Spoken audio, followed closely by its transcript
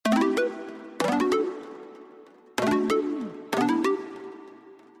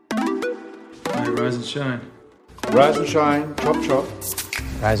rise and shine. Rise and shine, chop chop.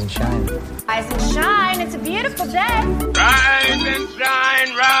 Rise and shine. Rise and shine, it's a beautiful day. Rise and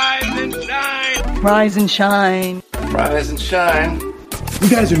shine, rise and shine. Rise and shine. Rise and shine. You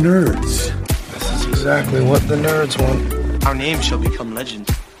guys are nerds. This is exactly what the nerds want. Our name shall become legend,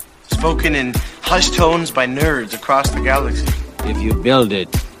 spoken in hushed tones by nerds across the galaxy. If you build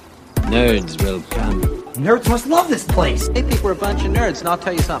it, nerds will come. Nerds must love this place. They think we're a bunch of nerds, and I'll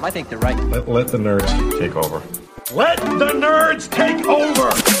tell you something. I think they're right. Let the nerds take over. Let the nerds take over!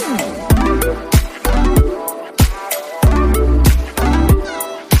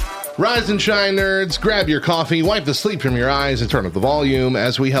 Rise and shine, nerds. Grab your coffee, wipe the sleep from your eyes, and turn up the volume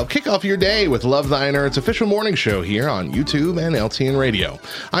as we help kick off your day with Love Thy Nerd's official morning show here on YouTube and LTN Radio.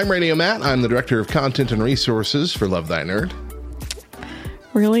 I'm Radio Matt. I'm the Director of Content and Resources for Love Thy Nerd.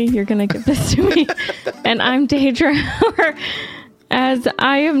 Really? You're going to give this to me? And I'm Deidra, or as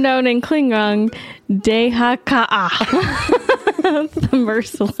I am known in Klingon, Dehaka'a. The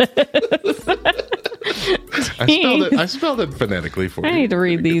merciless. I spelled it phonetically for you. I need to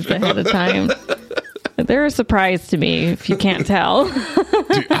read these ahead of time. They're a surprise to me, if you can't tell.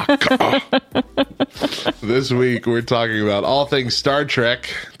 This week, we're talking about all things Star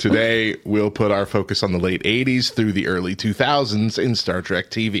Trek. Today, we'll put our focus on the late 80s through the early 2000s in Star Trek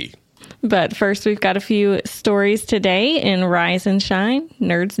TV. But first, we've got a few stories today in Rise and Shine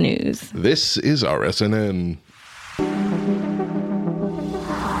Nerds News. This is RSNN.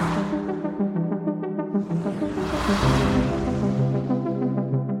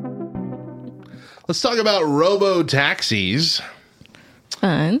 Let's talk about robo-taxis.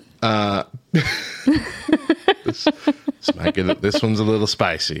 Fun. This one's a little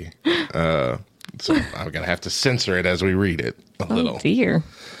spicy. So I'm going to have to censor it as we read it a little. Oh, dear.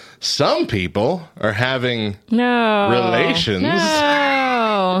 Some people are having relations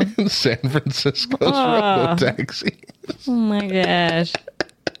in San Francisco's robo-taxis. Oh, my gosh.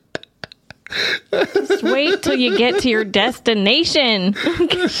 Just wait till you get to your destination.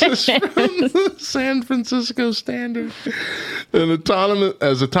 This is from the San Francisco Standard.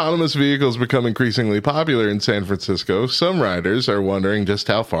 As autonomous vehicles become increasingly popular in San Francisco, some riders are wondering just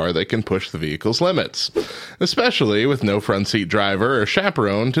how far they can push the vehicle's limits, especially with no front seat driver or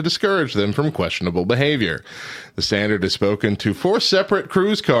chaperone to discourage them from questionable behavior. The Standard has spoken to 4 separate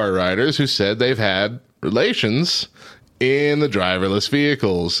cruise car riders who said they've had relations in the driverless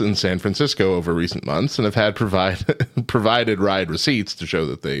vehicles in San Francisco over recent months and have had provided ride receipts to show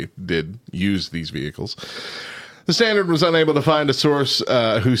that they did use these vehicles. The Standard was unable to find a source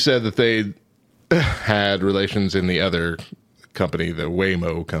who said that they had relations in the other company, the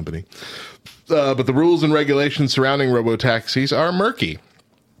Waymo company. But the rules and regulations surrounding robotaxis are murky,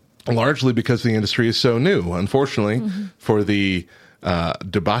 largely because the industry is so new. Unfortunately, for the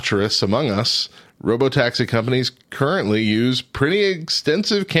debaucherous among us, robotaxi companies currently use pretty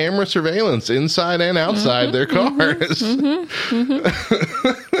extensive camera surveillance inside and outside their cars.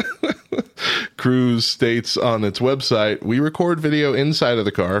 Cruise states on its website, "We record video inside of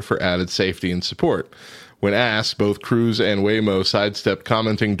the car for added safety and support." When asked, both Cruise and Waymo sidestepped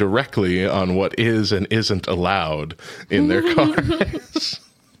commenting directly on what is and isn't allowed in their cars.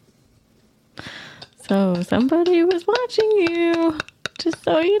 So somebody was watching you. Just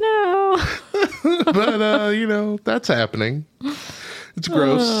so you know. But, that's happening. It's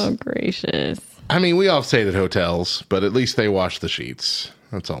gross. Oh, gracious. I mean, we all stayed at hotels, but at least they wash the sheets.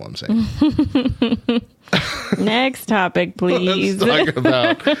 That's all I'm saying. Next topic, please. Let's talk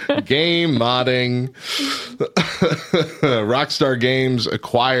about game modding. Rockstar Games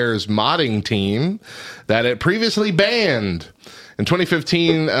acquires modding team that it previously banned. In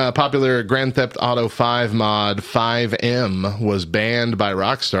 2015, popular Grand Theft Auto 5 mod 5M was banned by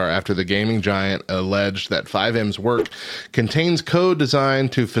Rockstar after the gaming giant alleged that 5M's work contains code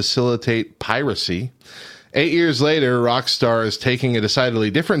designed to facilitate piracy. 8 years later, Rockstar is taking a decidedly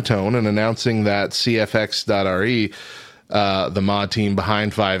different tone and announcing that CFX.RE, the mod team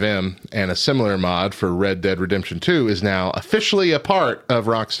behind 5M, and a similar mod for Red Dead Redemption 2 is now officially a part of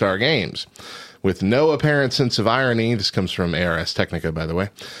Rockstar Games. With no apparent sense of irony, this comes from ARS Technica, by the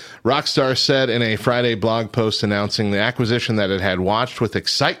way, Rockstar said in a Friday blog post announcing the acquisition that it had watched with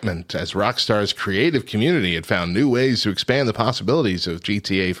excitement as Rockstar's creative community had found new ways to expand the possibilities of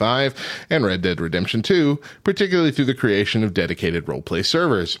GTA 5 and Red Dead Redemption 2, particularly through the creation of dedicated roleplay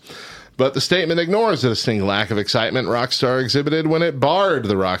servers. But the statement ignores the distinct lack of excitement Rockstar exhibited when it barred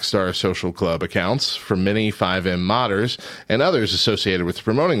the Rockstar Social Club accounts from many 5M modders and others associated with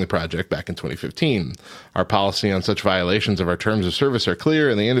promoting the project back in 2015. Our policy on such violations of our terms of service are clear,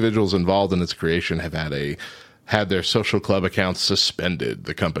 and the individuals involved in its creation have had their social club accounts suspended,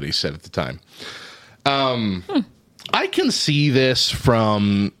 the company said at the time. I can see this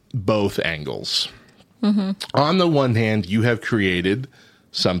from both angles. On the one hand, you have created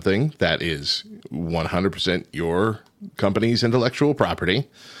something that is 100% your company's intellectual property.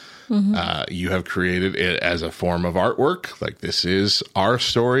 You have created it as a form of artwork. Like, this is our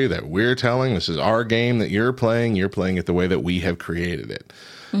story that we're telling. This is our game that you're playing. You're playing it the way that we have created it.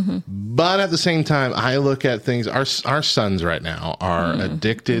 But at the same time, I look at things. Our sons right now are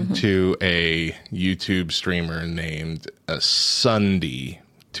addicted to a YouTube streamer named Sunday,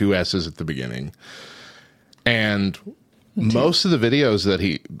 2 S's at the beginning. And most of the videos that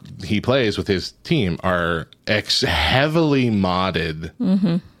he plays with his team are heavily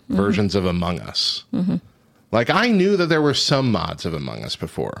modded versions of Among Us. Like, I knew that there were some mods of Among Us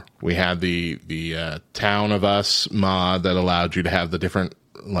before. We had the Town of Us mod that allowed you to have the different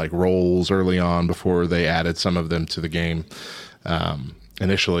like roles early on before they added some of them to the game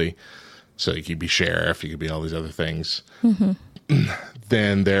initially. So you could be sheriff, you could be all these other things.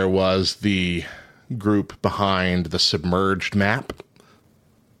 Then there was the group behind the submerged map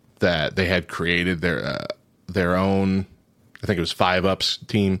that they had created their own. I think it was 5-Up's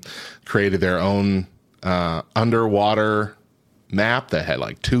team created their own underwater map that had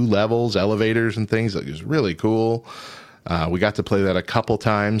like 2 levels, elevators and things. It was really cool. We got to play that a couple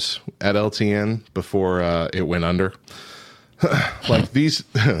times at LTN before it went under. Like these,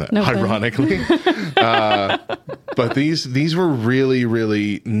 ironically, but these were really,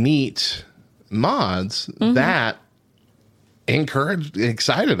 really neat mods that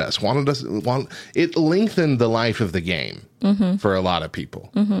excited us, it lengthened the life of the game for a lot of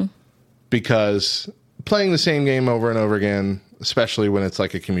people, because playing the same game over and over again, especially when it's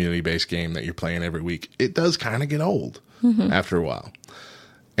like a community-based game that you're playing every week, it does kind of get old after a while.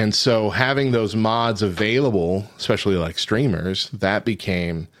 And so having those mods available, especially like streamers, that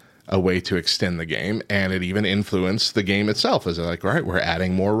became a way to extend the game, and it even influenced the game itself. As they're like, all right, we're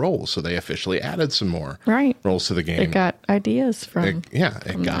adding more roles, so they officially added some more roles to the game. It got ideas from.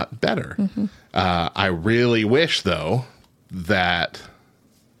 It got better. I really wish, though, that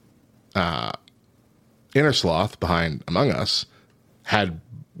Innersloth behind Among Us had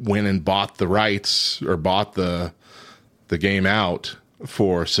went and bought the rights or bought the game out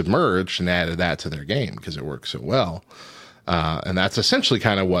for Submerged and added that to their game, because it works so well. And that's essentially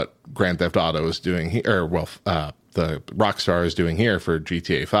kind of what Grand Theft Auto is doing here, the Rockstar is doing here for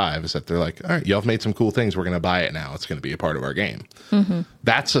GTA 5, is that they're like, all right, y'all have made some cool things. We're going to buy it now. It's going to be a part of our game.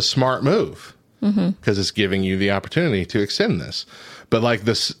 That's a smart move, because it's giving you the opportunity to extend this. But like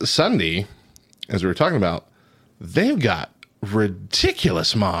this Sunday, as we were talking about, they've got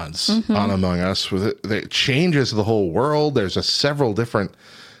ridiculous mods on Among Us with it changes the whole world. There's several different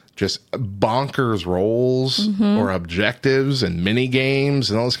just bonkers roles or objectives and mini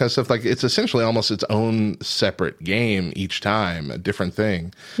games and all this kind of stuff. Like, it's essentially almost its own separate game each time, a different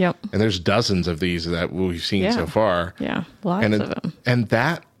thing. And there's dozens of these that we've seen so far. Lots of them. And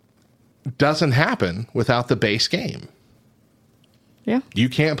that doesn't happen without the base game. You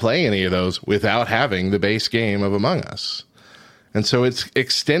can't play any of those without having the base game of Among Us. And so it's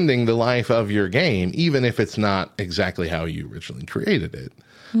extending the life of your game, even if it's not exactly how you originally created it.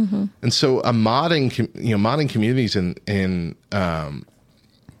 And so modding communities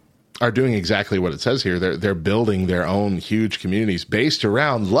are doing exactly what it says here. They're building their own huge communities based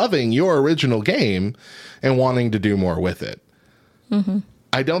around loving your original game and wanting to do more with it.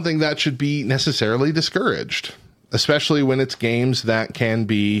 I don't think that should be necessarily discouraged, especially when it's games that can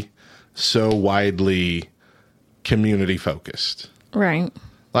be so widely community focused. Right.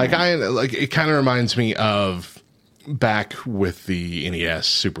 Like it kind of reminds me of back with the NES,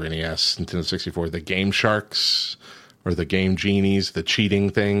 Super NES, Nintendo 64, the Game Sharks or the Game Genies, the cheating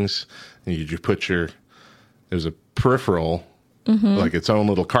things. And you put there's a peripheral, like its own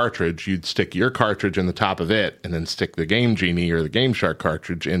little cartridge. You'd stick your cartridge in the top of it and then stick the Game Genie or the Game Shark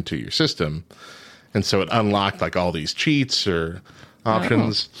cartridge into your system. And so it unlocked like all these cheats or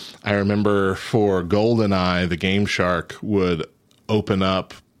options. I remember for GoldenEye, the Game Shark would open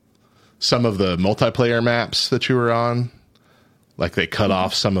up some of the multiplayer maps that you were on. Like, they cut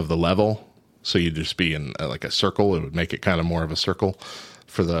off some of the level, so you'd just be in like a circle. It would make it kind of more of a circle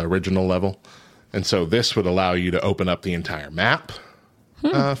for the original level. And so this would allow you to open up the entire map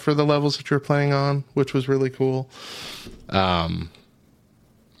for the levels that you're playing on, which was really cool. Like,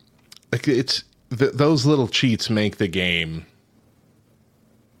 it's those little cheats make the game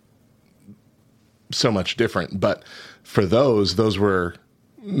so much different. But for those were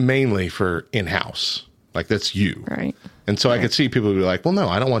mainly for in-house. Like, that's you. Right. And so I could see people be like, well, no,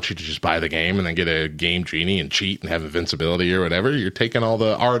 I don't want you to just buy the game and then get a game genie and cheat and have invincibility or whatever. You're taking all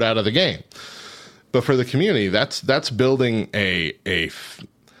the art out of the game. But for the community, that's building a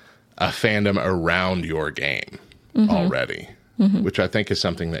fandom around your game already, which I think is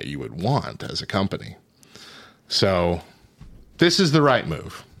something that you would want as a company. So this is the right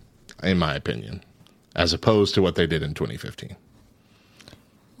move, in my opinion, as opposed to what they did in 2015.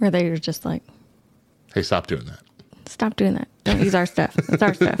 Where they were just like, hey, stop doing that. Stop doing that. Don't use our stuff. It's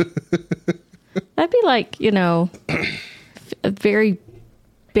our stuff. That'd be like, a very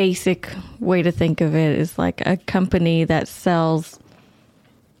basic way to think of it is like a company that sells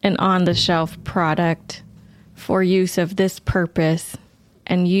an on-the-shelf product for use of this purpose,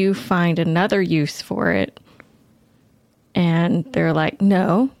 and you find another use for it. And they're like,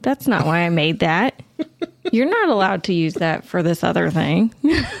 no, that's not why I made that. You're not allowed to use that for this other thing.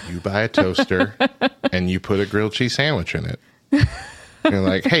 You buy a toaster and you put a grilled cheese sandwich in it. You're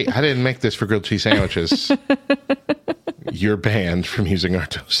like, hey, I didn't make this for grilled cheese sandwiches. You're banned from using our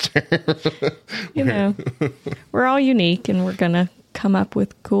toaster. We're all unique, and we're going to come up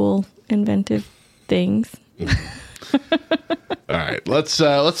with cool, inventive things. All right, let's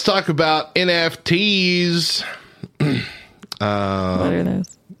talk about NFTs. What are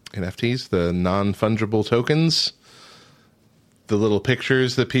those? NFTs, the non-fungible tokens, the little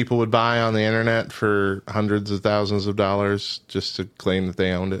pictures that people would buy on the internet for hundreds of thousands of dollars just to claim that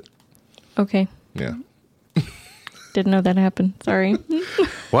they owned it. Okay. Yeah. Didn't know that happened. Sorry.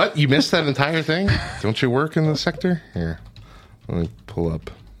 What? You missed that entire thing? Don't you work in the sector? Here, let me pull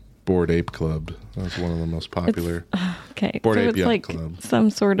up Bored Ape Club. That's one of the most popular. Okay. Bored so Ape it's Yacht like Club. Some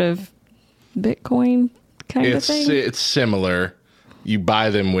sort of Bitcoin kind of thing? It's similar. You buy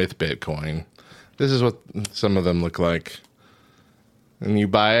them with Bitcoin. This is what some of them look like. And you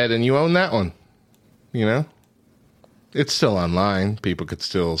buy it and you own that one. It's still online. People could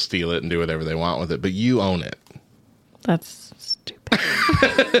still steal it and do whatever they want with it, but you own it. That's stupid.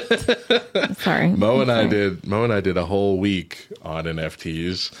 Sorry. Mo and I did a whole week on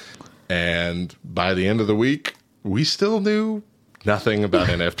NFTs, and by the end of the week, we still knew nothing about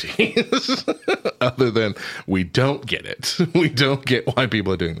NFTs other than we don't get it. We don't get why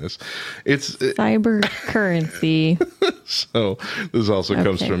people are doing this. It's cyber currency. So this also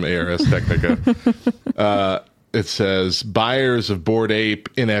comes from ARS Technica. It says, buyers of Bored Ape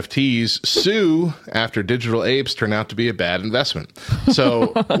NFTs sue after digital apes turn out to be a bad investment. So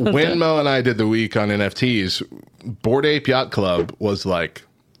when Mo and I did the week on NFTs, Bored Ape Yacht Club was like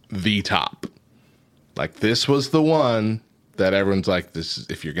the top. Like, this was the one that everyone's like, this,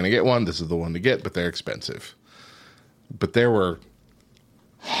 if you're going to get one, this is the one to get, but they're expensive. But there were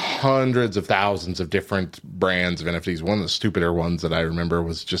hundreds of thousands of different brands of NFTs. One of the stupider ones that I remember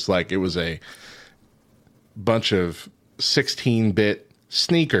was just like, it was a bunch of 16-bit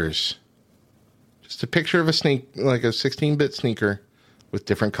sneakers. Just a picture of a 16-bit sneaker with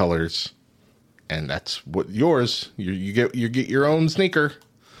different colors. And that's what yours. You get your own sneaker.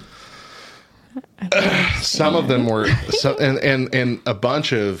 Some of them were, and a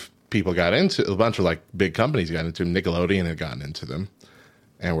bunch of people got into, a bunch of like big companies got into them. Nickelodeon had gotten into them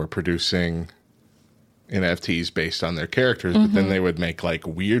and were producing NFTs based on their characters, but then they would make like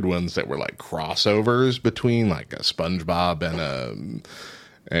weird ones that were like crossovers between like a SpongeBob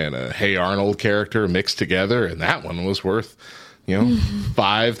and a Hey Arnold character mixed together, and that one was worth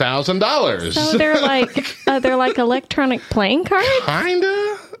 $5,000. So they're like electronic playing cards.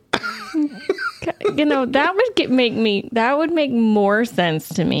 Kinda. That would make more sense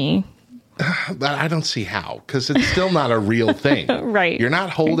to me. But I don't see how, because it's still not a real thing. Right. You're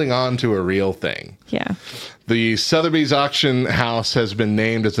not holding on to a real thing. Yeah. The Sotheby's auction house has been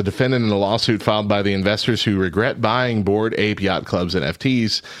named as a defendant in a lawsuit filed by the investors who regret buying Bored Ape Yacht Club's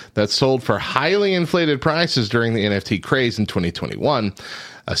NFTs that sold for highly inflated prices during the NFT craze in 2021.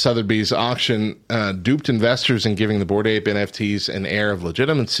 Sotheby's auction duped investors in giving the Bored Ape NFTs an air of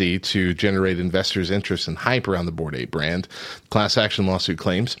legitimacy to generate investors' interest and hype around the Bored Ape brand. Class action lawsuit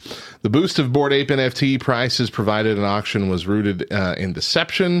claims the boost of Bored Ape NFT prices provided an auction was rooted in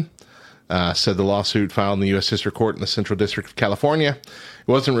deception, said the lawsuit filed in the U.S. District Court in the Central District of California. It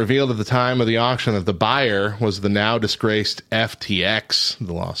wasn't revealed at the time of the auction that the buyer was the now disgraced FTX,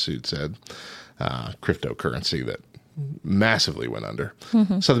 the lawsuit said, cryptocurrency that massively went under.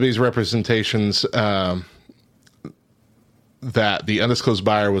 Sotheby's representations that the undisclosed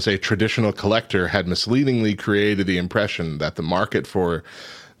buyer was a traditional collector had misleadingly created the impression that the market for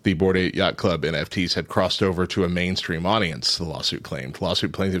the Bored Ape Yacht Club NFTs had crossed over to a mainstream audience, the lawsuit claimed.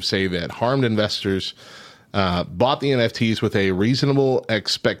 Lawsuit plaintiffs say that harmed investors bought the NFTs with a reasonable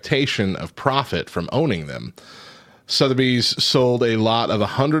expectation of profit from owning them. Sotheby's sold a lot of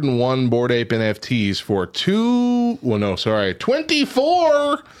 101 Bored Ape NFTs for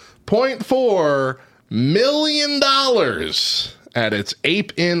 $24.4 million at its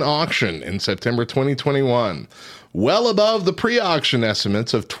Ape In auction in September 2021, well above the pre-auction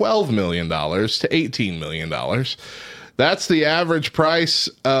estimates of $12 million to $18 million. That's the average price.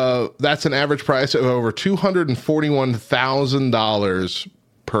 That's an average price of over $241,000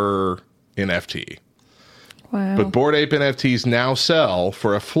 per NFT. Wow. But Bored Ape NFTs now sell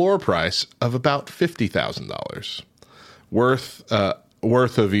for a floor price of about $50,000 worth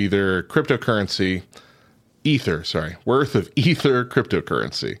of either cryptocurrency, worth of Ether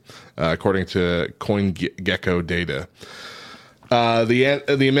cryptocurrency, according to CoinGecko data.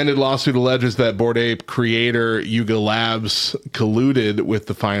 The amended lawsuit alleges that Bored Ape creator Yuga Labs colluded with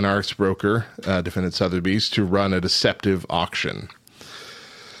the fine arts broker, defendant Sotheby's, to run a deceptive auction.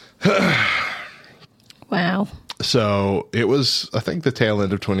 Wow. So it was, I think, the tail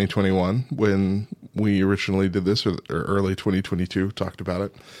end of 2021 when we originally did this, or early 2022, talked about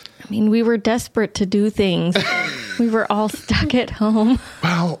it. I mean, we were desperate to do things. We were all stuck at home.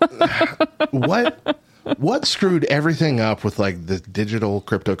 Well, what screwed everything up with like the digital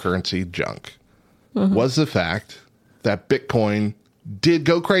cryptocurrency junk was the fact that Bitcoin did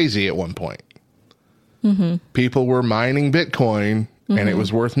go crazy at one point. People were mining Bitcoin and it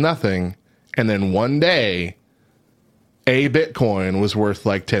was worth nothing. And then one day, a Bitcoin was worth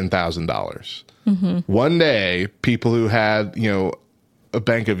like $10,000. One day, people who had, a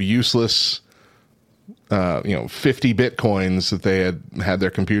bank of useless, 50 Bitcoins that they had their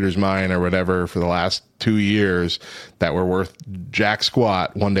computers mine or whatever for the last 2 years that were worth jack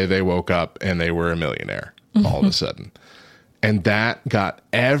squat. One day they woke up and they were a millionaire all of a sudden. And that got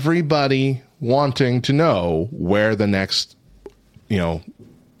everybody wanting to know where the next,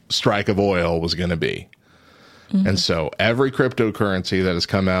 strike of oil was going to be. And so every cryptocurrency that has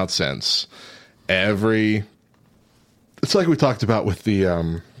come out since, it's like we talked about with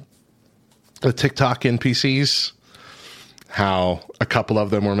the TikTok NPCs, how a couple of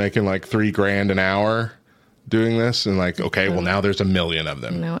them were making like $3,000 an hour doing this, and like, okay, well now there's 1 million of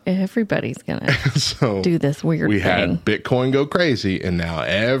them. No, everybody's gonna do this weird we thing. Had Bitcoin go crazy, and now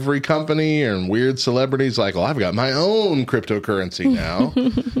every company and weird celebrities like, well, I've got my own cryptocurrency now.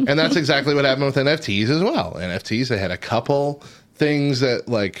 And that's exactly what happened with NFTs as well. NFTs, they had a couple things that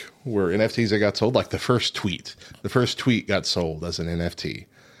like were NFTs that got sold, like the first tweet got sold as an NFT,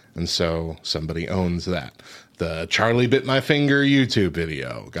 and so somebody owns that. The Charlie Bit My Finger YouTube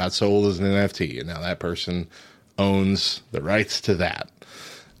video got sold as an NFT, and now that person owns the rights to that.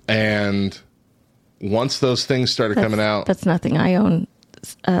 And once those things started coming out... That's nothing. I own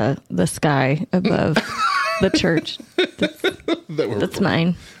the sky above the church. That's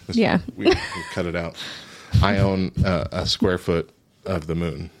mine. Yeah. We cut it out. I own a square foot of the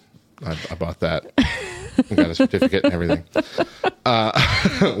moon. I bought that. I got a certificate and everything.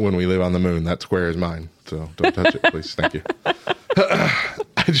 When we live on the moon, that square is mine. So don't touch it, please. Thank you.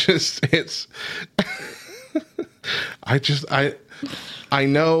 I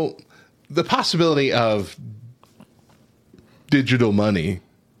know the possibility of digital money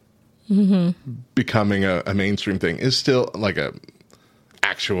becoming a mainstream thing is still like a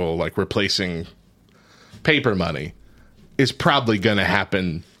actual, like replacing paper money is probably going to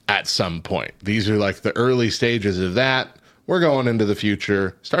happen at some point. These are like the early stages of that. We're going into the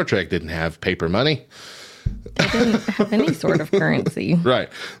future. Star Trek didn't have paper money. They didn't have any sort of currency. Right.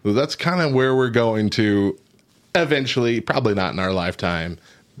 Well, that's kind of where we're going to eventually, probably not in our lifetime,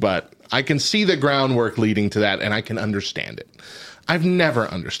 but I can see the groundwork leading to that, and I can understand it. I've never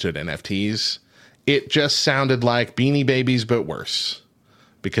understood NFTs. It just sounded like Beanie Babies, but worse,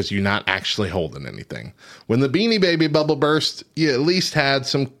 because you're not actually holding anything. When the Beanie Baby bubble burst, you at least had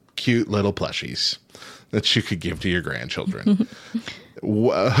some cute little plushies that you could give to your grandchildren.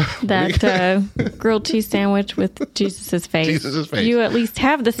 That grilled cheese sandwich with Jesus' face. Jesus' face. You at least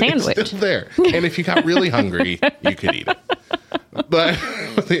have the sandwich. It's still there. And if you got really hungry, you could eat it. But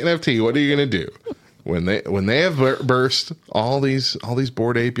with the NFT, what are you going to do? When they have burst all these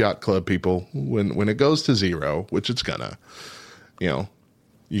Bored Ape Yacht Club people, when it goes to zero, which it's gonna, you're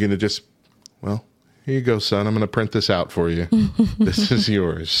gonna just, well, here you go, son. I'm gonna print this out for you. This is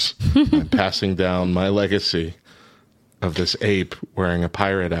yours. I'm passing down my legacy of this ape wearing a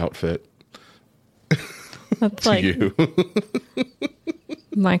pirate outfit. That's like you.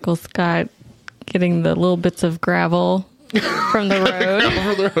 Michael Scott getting the little bits of gravel from the road.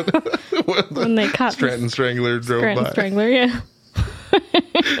 When they caught Strangler drove by. Strangler, yeah.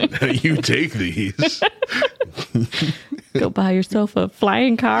 You take these Go buy yourself a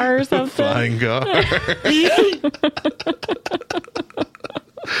flying car or something. Flying car.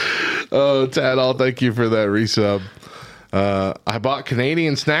 Oh, Tadal, thank you for that resub. I bought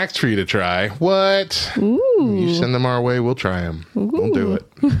Canadian snacks for you to try. What? Ooh. You send them our way, we'll try them. Ooh. We'll do it.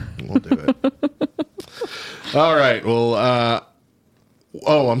 We'll do it. All right. Well,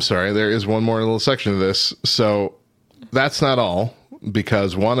 I'm sorry. There is one more little section of this. So that's not all,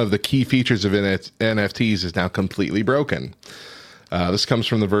 because one of the key features of NFTs is now completely broken. This comes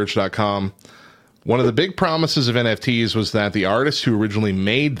from TheVerge.com. One of the big promises of NFTs was that the artists who originally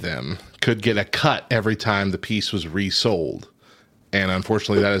made them could get a cut every time the piece was resold. And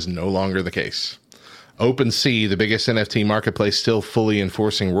unfortunately, that is no longer the case. OpenSea, the biggest NFT marketplace still fully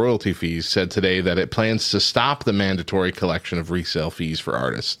enforcing royalty fees, said today that it plans to stop the mandatory collection of resale fees for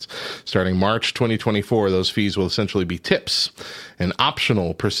artists. Starting March 2024, those fees will essentially be tips, an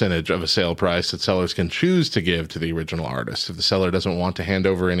optional percentage of a sale price that sellers can choose to give to the original artist. If the seller doesn't want to hand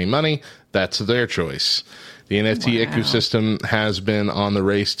over any money, that's their choice. The NFT ecosystem has been on a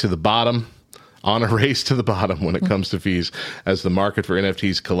race to the bottom when it comes to fees. As the market for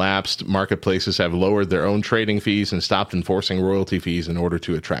NFTs collapsed, marketplaces have lowered their own trading fees and stopped enforcing royalty fees in order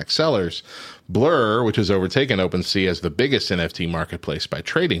to attract sellers. Blur, which has overtaken OpenSea as the biggest NFT marketplace by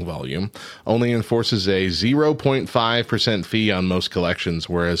trading volume, only enforces a 0.5% fee on most collections,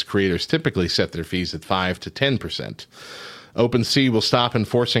 whereas creators typically set their fees at 5 to 10%. OpenSea will stop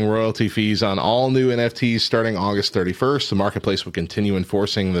enforcing royalty fees on all new NFTs starting August 31st. The marketplace will continue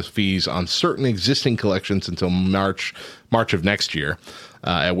enforcing the fees on certain existing collections until March of next year,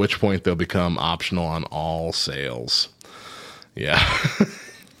 at which point they'll become optional on all sales. Yeah.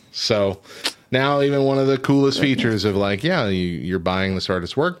 So now even one of the coolest features of you're buying this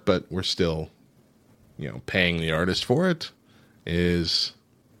artist's work, but we're still, paying the artist for it is...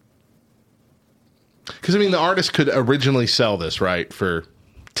 Because, the artist could originally sell this, right, for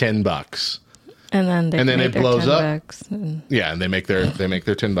 $10. And then it blows up. Yeah, and they make their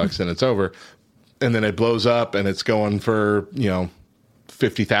 $10 and it's over. And then it blows up and it's going for,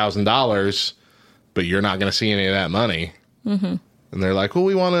 $50,000, but you're not going to see any of that money. Mm-hmm. And they're like, well,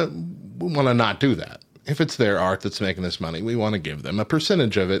 we want to not do that. If it's their art that's making this money, we want to give them a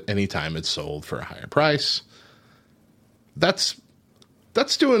percentage of it anytime it's sold for a higher price. That's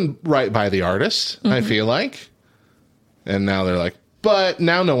doing right by the artist, I feel like. And now they're like, but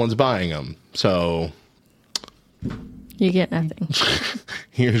now no one's buying them. So you get nothing.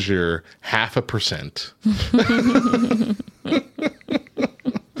 Here's your 0.5%.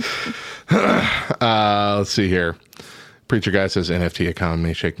 Let's see here. Preacher Guy says, NFT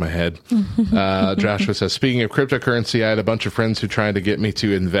economy, shake my head. Joshua says, speaking of cryptocurrency, I had a bunch of friends who tried to get me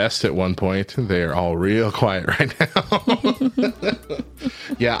to invest at one point. They're all real quiet right now.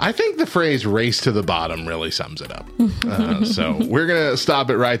 Yeah, I think the phrase race to the bottom really sums it up. So we're going to stop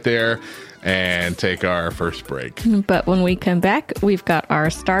it right there and take our first break. But when we come back, we've got our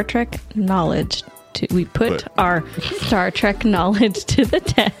Star Trek knowledge. We put our Star Trek knowledge to the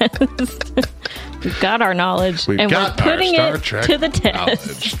test. We've got our knowledge, and we're putting it to the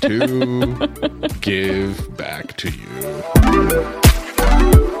test. To give back to you.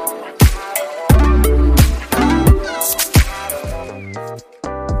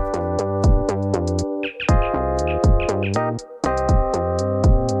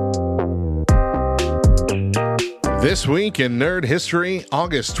 This week in Nerd History,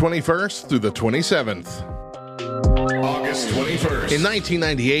 August 21st through the 27th. August 21st. In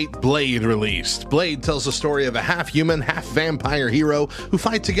 1998, Blade released. Blade tells the story of a half-human, half-vampire hero who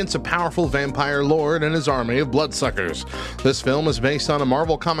fights against a powerful vampire lord and his army of bloodsuckers. This film is based on a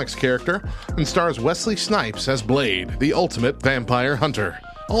Marvel Comics character and stars Wesley Snipes as Blade, the ultimate vampire hunter.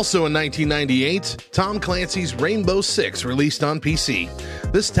 Also in 1998, Tom Clancy's Rainbow Six released on PC.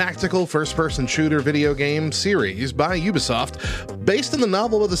 This tactical first-person shooter video game series by Ubisoft, based on the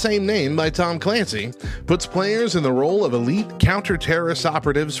novel of the same name by Tom Clancy, puts players in the role of elite counter-terrorist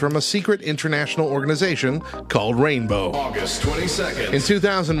operatives from a secret international organization called Rainbow. August 22nd. In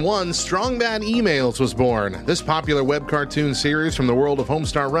 2001, Strong Bad Emails was born. This popular web cartoon series from the world of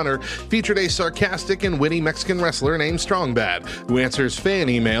Homestar Runner featured a sarcastic and witty Mexican wrestler named Strong Bad, who answers fan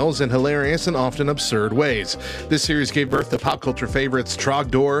emails in hilarious and often absurd ways. This series gave birth to pop culture favorites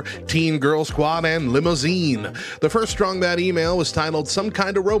Trogdor, Teen Girl Squad, and Limousine. The first Strong Bad email was titled Some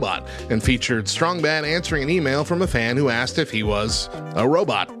Kind of Robot and featured Strong Bad answering an email from a fan who asked if he was a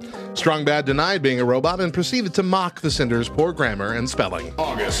robot. Strong Bad denied being a robot and proceeded to mock the sender's poor grammar and spelling.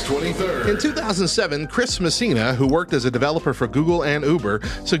 August 23rd. In 2007, Chris Messina, who worked as a developer for Google and Uber,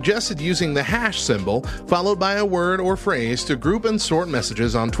 suggested using the hash symbol followed by a word or phrase to group and sort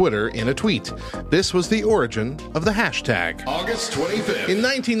messages on Twitter in a tweet. This was the origin of the hashtag. August 25th. In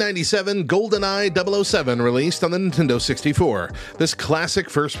 1997, GoldenEye 007 released on the Nintendo 64. This classic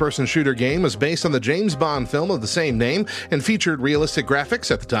first-person shooter game was based on the James Bond film of the same name and featured realistic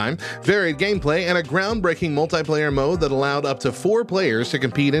graphics at the time, varied gameplay, and a groundbreaking multiplayer mode that allowed up to 4 players to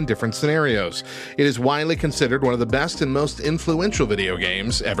compete in different scenarios. It is widely considered one of the best and most influential video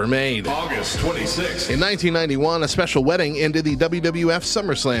games ever made. August 26th. In 1991, a special wedding ended the WWF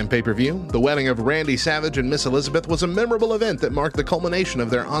SummerSlam pay-per-view. The wedding of Randy Savage and Miss Elizabeth was a memorable event that marked the culmination of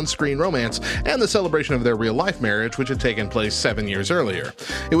their on-screen romance and the celebration of their real-life marriage, which had taken place 7 years earlier.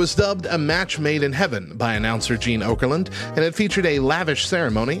 It was dubbed a match made in heaven by announcer Gene Okerlund, and it featured a lavish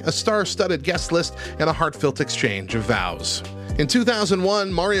ceremony, a star-studded guest list, and a heartfelt exchange of vows. In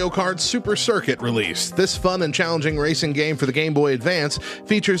 2001, Mario Kart Super Circuit released. This fun and challenging racing game for the Game Boy Advance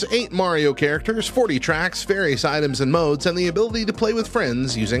features 8 Mario characters, 40 tracks, various items and modes, and the ability to play with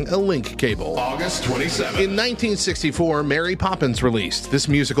friends using a link cable. August 27th. In 1964, Mary Poppins released. This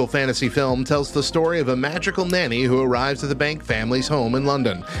musical fantasy film tells the story of a magical nanny who arrives at the Bank family's home in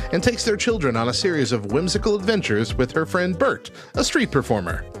London and takes their children on a series of whimsical adventures with her friend Bert, a street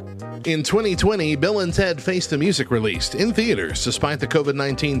performer. In 2020, Bill and Ted Face the Music released in theaters, despite the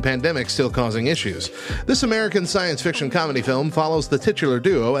COVID-19 pandemic still causing issues. This American science fiction comedy film follows the titular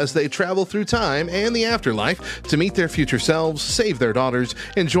duo as they travel through time and the afterlife to meet their future selves, save their daughters,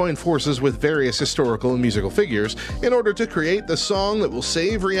 and join forces with various historical and musical figures in order to create the song that will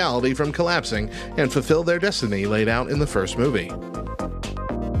save reality from collapsing and fulfill their destiny laid out in the first movie.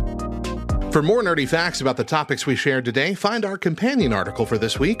 For more nerdy facts about the topics we shared today, find our companion article for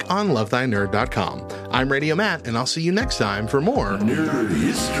this week on lovethynerd.com. I'm Radio Matt, and I'll see you next time for more Nerd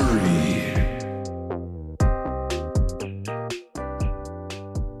History.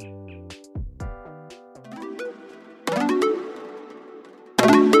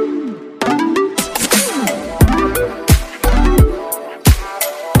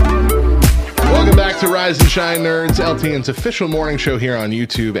 To Rise and Shine Nerds, LTN's official morning show here on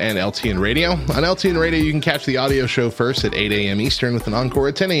YouTube and LTN Radio. On LTN Radio, you can catch the audio show first at 8 a.m. Eastern with an encore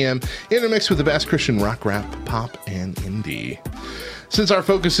at 10 a.m. intermixed with the best Christian rock, rap, pop, and indie. Since our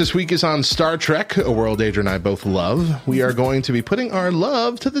focus this week is on Star Trek, a world Deidra and I both love, we are going to be putting our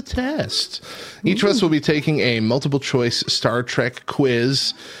love to the test. Each of us will be taking a multiple choice Star Trek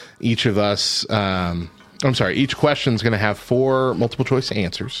quiz. Each question is going to have 4 multiple choice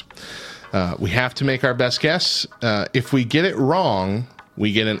answers. We have to make our best guess. If we get it wrong,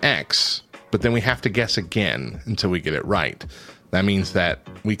 we get an X, but then we have to guess again until we get it right. That means that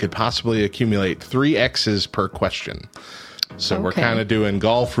we could possibly accumulate 3 X's per question. So We're kind of doing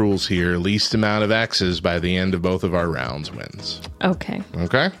golf rules here. Least amount of X's by the end of both of our rounds wins. Okay.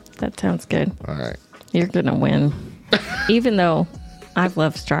 Okay? That sounds good. All right. You're going to win. Even though I've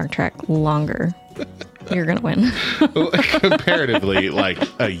loved Star Trek longer. You're going to win. Comparatively, like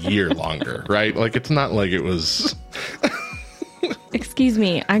a year longer, right? Like, it's not like it was... Excuse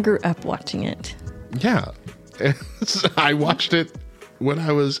me, I grew up watching it. Yeah. I watched it when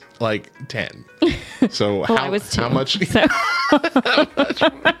I was like 10. So I was 2. How much do you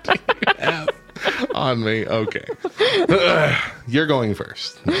have on me? Okay. You're going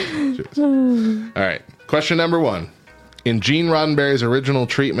first. All right. Question number 1. In Gene Roddenberry's original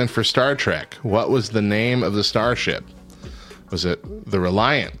treatment for Star Trek, what was the name of the starship? Was it the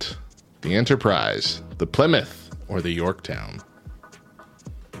Reliant, the Enterprise, the Plymouth, or the Yorktown?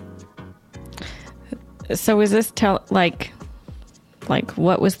 So is this like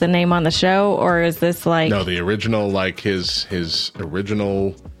what was the name on the show, or is this like... No, the original, like his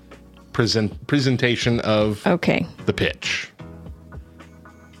original presentation of the pitch.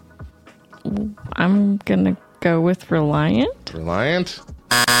 I'm going to go with Reliant. Reliant?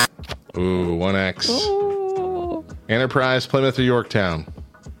 Ooh, 1X. Ooh. Enterprise, Plymouth, or Yorktown?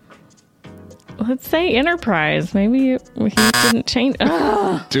 Let's say Enterprise. Maybe he didn't change. 2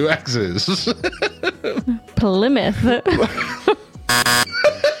 X's. Plymouth.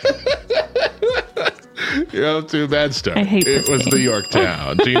 You're off to a bad start. I hate this It was game. the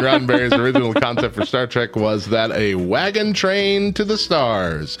Yorktown. Gene Roddenberry's original concept for Star Trek was that a wagon train to the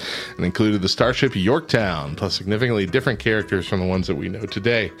stars, and included the starship Yorktown, plus significantly different characters from the ones that we know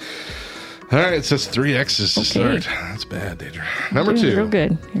today. All right, it says 3 X's to start. That's bad, Deidra. Number 2. Real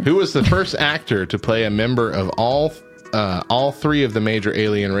good. Who was the first actor to play a member of all 3 of the major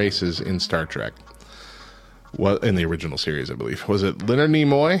alien races in Star Trek? Well, in the original series, I believe. Was it Leonard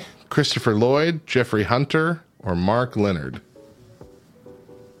Nimoy, Christopher Lloyd, Jeffrey Hunter, or Mark Leonard?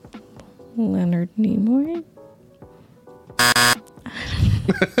 Leonard Nimoy? I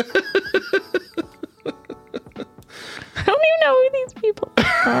don't even know who these people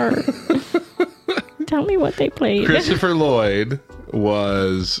are. Tell me what they played. Christopher Lloyd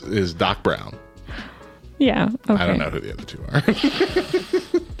is Doc Brown. Yeah, okay. I don't know who the other two are.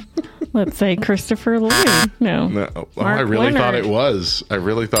 Let's say Christopher Lloyd. No. I really thought it was. I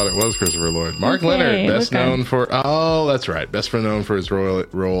really thought it was Christopher Lloyd. Mark Leonard, best known for... Oh, that's right. Best known for his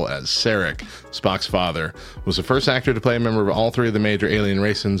role as Sarek, Spock's father, was the first actor to play a member of all three of the major alien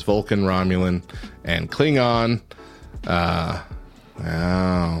races, Vulcan, Romulan, and Klingon.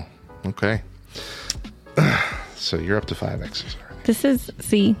 Wow. Okay. So you're up to 5 X's already. This is...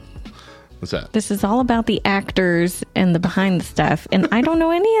 See... What's that? This is all about the actors and the behind the stuff, and I don't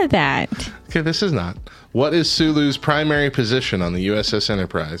know any of that. Okay, this is not. What is Sulu's primary position on the USS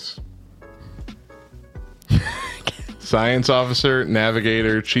Enterprise? Science officer,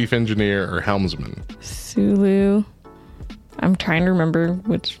 navigator, chief engineer, or helmsman? Sulu. I'm trying to remember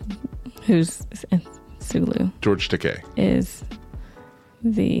who's Sulu. George Takei. Is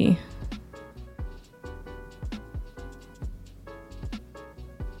the...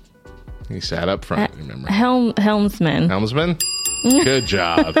 He sat up front, remember? Helmsman. Helmsman? Good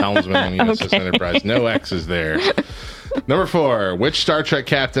job. Helmsman on the USS Enterprise. No X's there. Number 4. Which Star Trek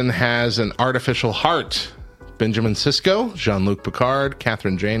captain has an artificial heart? Benjamin Sisko, Jean-Luc Picard,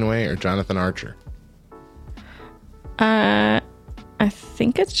 Catherine Janeway, or Jonathan Archer? I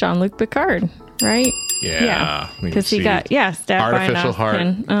think it's Jean-Luc Picard, right? Yeah. Because he got, stabbed by a artificial heart.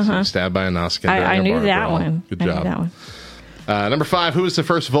 Uh-huh. Stabbed by a Nausicaa. I knew that one. Good job. Number 5, who was the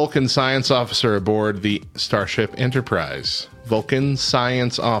first Vulcan science officer aboard the Starship Enterprise? Vulcan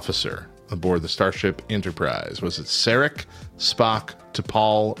science officer aboard the Starship Enterprise. Was it Sarek, Spock,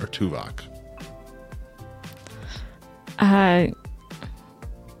 T'Pol, or Tuvok?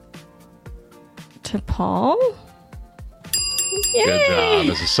 T'Pol? Yay! Good job.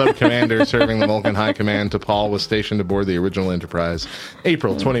 As a sub-commander serving the Vulcan High Command, T'Pol was stationed aboard the original Enterprise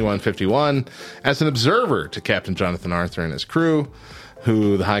April 2151 as an observer to Captain Jonathan Arthur and his crew,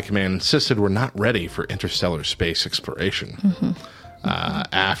 who the High Command insisted were not ready for interstellar space exploration. Mm-hmm.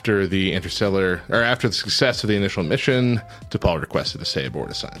 After the success of the initial mission, T'Pol requested to stay aboard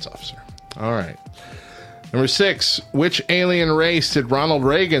as science officer. All right. Number 6, which alien race did Ronald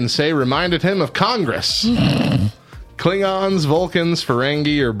Reagan say reminded him of Congress? Klingons, Vulcans,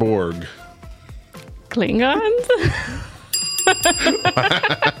 Ferengi, or Borg? Klingons?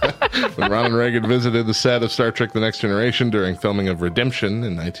 When Ronald Reagan visited the set of Star Trek The Next Generation during filming of Redemption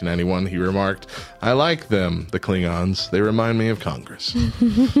in 1991, he remarked, "I like them, the Klingons. They remind me of Congress."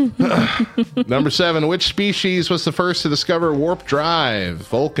 Number 7, which species was the first to discover warp drive?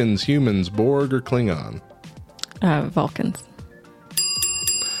 Vulcans, humans, Borg, or Klingon? Vulcans.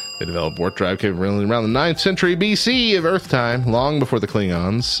 They developed warp drive capability around the 9th century BC of Earth time, long before the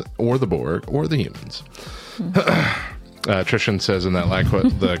Klingons, or the Borg, or the humans. Trishan says in that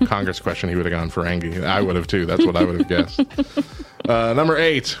the Congress question he would have gone Ferengi. I would have too. That's what I would have guessed. Number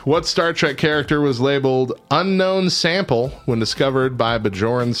 8. What Star Trek character was labeled unknown sample when discovered by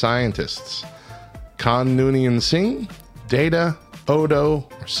Bajoran scientists? Khan Noonien Singh, Data, Odo,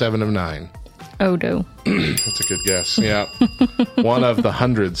 or 7 of 9? Odo. That's a good guess. Yeah. One of the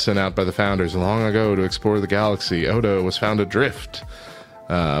hundreds sent out by the founders long ago to explore the galaxy. Odo was found adrift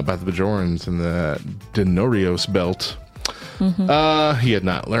by the Bajorans in the Denorios belt. Mm-hmm. He had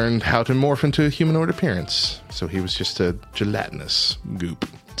not learned how to morph into a humanoid appearance, so he was just a gelatinous goop.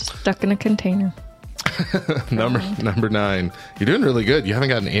 Stuck in a container. Number 9. You're doing really good. You haven't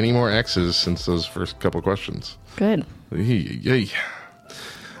gotten any more X's since those first couple questions. Good.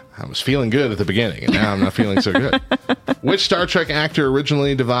 I was feeling good at the beginning, and now I'm not feeling so good. Which Star Trek actor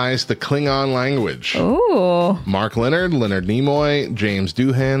originally devised the Klingon language? Oh. Mark Leonard, Leonard Nimoy, James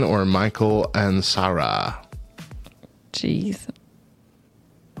Doohan, or Michael Ansara? Jeez.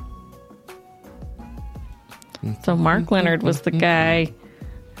 So Mark Leonard was the guy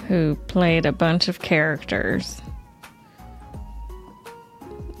who played a bunch of characters.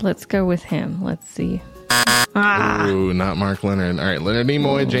 Let's go with him. Let's see. Ooh, not Mark Leonard. All right, Leonard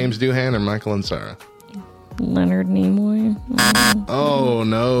Nimoy, James Doohan, or Michael Ansara? Leonard Nimoy. Oh,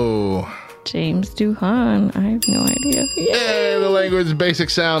 no. James Doohan. I have no idea. Yay! The language's basic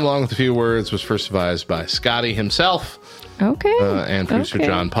sound, along with a few words, was first devised by Scotty himself. Okay. And producer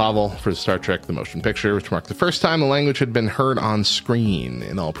John Pavel for Star Trek The Motion Picture, which marked the first time the language had been heard on screen.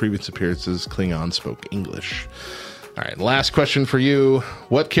 In all previous appearances, Klingon spoke English. All right, last question for you.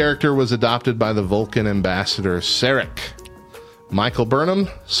 What character was adopted by the Vulcan ambassador Sarek? Michael Burnham,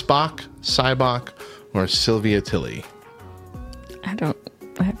 Spock, Cybok, or Sylvia Tilly? I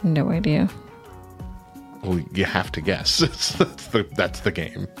have no idea. Well, you have to guess. That's the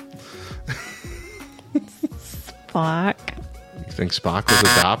game. Spock. You think Spock was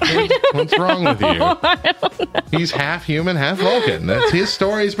adopted? What's wrong with you? I don't know. He's half human, half Vulcan. That's his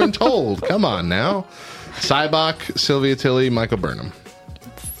story's been told. Come on now. Cybok, Sylvia Tilly, Michael Burnham.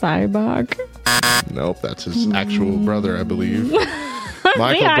 Cybok. Nope, that's his actual brother, I believe.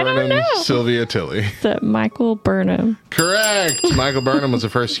 Michael Burnham, Sylvia Tilly. Michael Burnham. Correct. Michael Burnham was the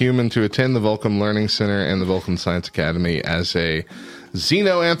first human to attend the Vulcan Learning Center and the Vulcan Science Academy as a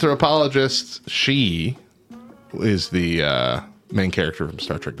xenoanthropologist. She is the main character from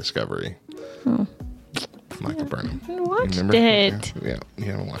Star Trek Discovery. Oh. Michael Burnham. I watched it. Yeah, you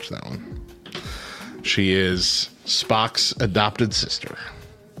haven't watched that one. She is Spock's adopted sister.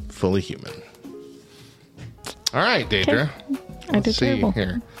 Fully human. All right, Deidra. Okay. I did terrible.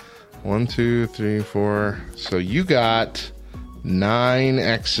 Here. 1, 2, 3, 4. So you got 9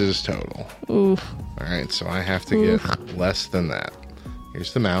 X's total. Oof. All right, so I have to get less than that.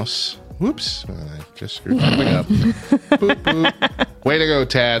 Here's the mouse. Whoops. I just screwed something up. Boop, boop. Way to go,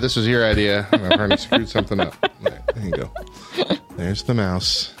 Tad. This was your idea. I've already screwed something up. There you go. There's the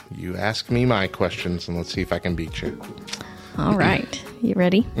mouse. You ask me my questions, and let's see if I can beat you. All right. You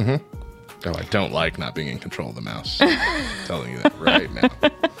ready? Mm-hmm. Oh, I don't like not being in control of the mouse. I'm telling you that right now.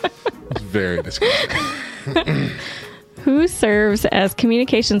 It's very disgusting. Who serves as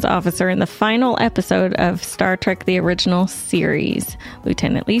communications officer in the final episode of Star Trek: The Original Series?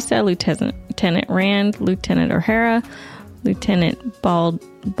 Lieutenant Lisa, Lieutenant Rand, Lieutenant O'Hara, Lieutenant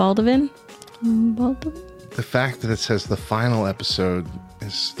Baldwin? The fact that it says the final episode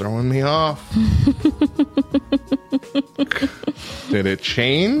is throwing me off. Did it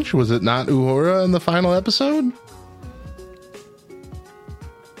change? Was it not Uhura in the final episode?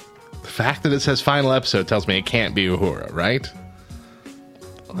 The fact that it says final episode tells me it can't be Uhura, right?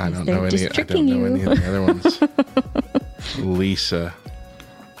 I don't know any of the other ones. Lisa.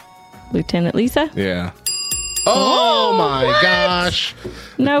 Lieutenant Lisa? Yeah. Oh my gosh.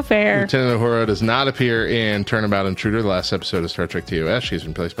 No fair. Lieutenant Uhura does not appear in Turnabout Intruder, the last episode of Star Trek TOS. She's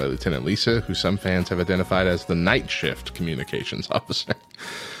been replaced by Lieutenant Lisa, who some fans have identified as the night shift communications officer.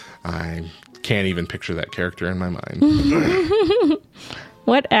 I can't even picture that character in my mind.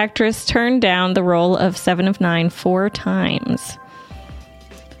 What actress turned down the role of 7 of 9 4 times?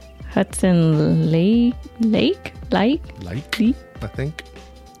 Hudson Lake, I think.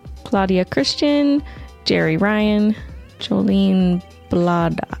 Claudia Christian, Jerry Ryan, Jolene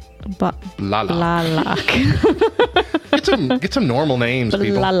Blalock. Get some normal names,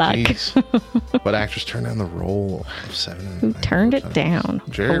 people. Blalock. Please. What actress turned down the role of 7 of 9? Who turned it down?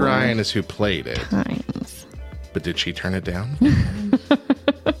 Jerry Ryan is who played it. Times. But did she turn it down?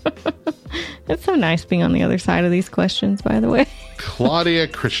 It's so nice being on the other side of these questions, by the way. Claudia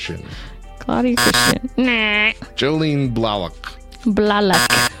Christian. Claudia Christian. Nah. Jolene Blalock.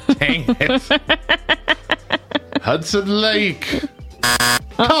 Dang it. Hudson Lake.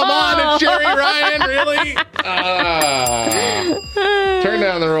 Come on, it's Jerry Ryan, really? Turned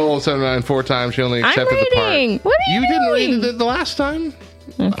down the role of 7 of 9 4 times. She only accepted the part. What are you didn't doing? read it the last time?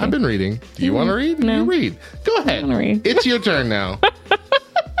 Okay. I've been reading. Do you want to read? No. You read. Go ahead. Read. It's your turn now.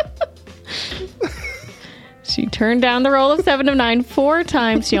 She turned down the role of 7 of 9 4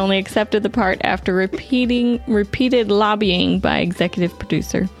 times. She only accepted the part after repeated lobbying by executive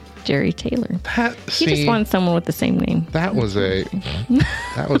producer Jerry Taylor. He just wanted someone with the same name. That was a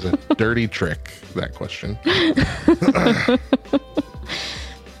dirty trick, that question.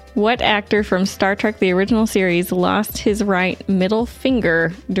 What actor from Star Trek: The Original Series lost his right middle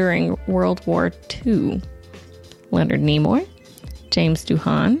finger during World War II? Leonard Nimoy, James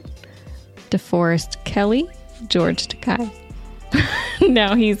Doohan, DeForest Kelley, George Takei.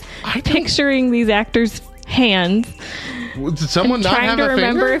 Now he's picturing these actors' hands. Did someone not have a finger? Trying to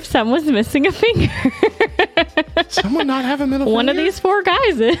remember if someone's missing a finger. Did someone not have a middle finger? One of these 4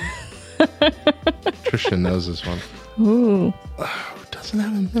 guys is. Tristan knows this one. Ooh. Oh, doesn't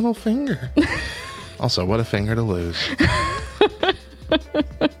have a middle finger. Also, what a finger to lose.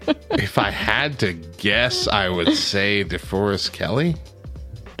 If I had to guess, I would say DeForest Kelley.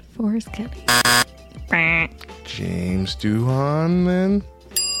 DeForest Kelley. James Doohan, then?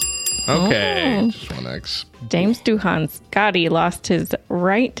 Okay, just 1 X. James Doohan Scotty lost his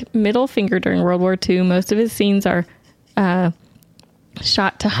right middle finger during World War II. Most of his scenes are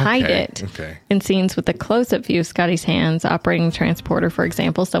shot to hide it. Okay. In scenes with a close-up view of Scotty's hands operating the transporter, for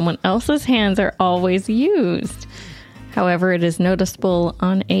example, someone else's hands are always used. However, it is noticeable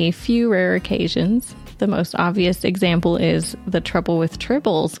on a few rare occasions. The most obvious example is the trouble with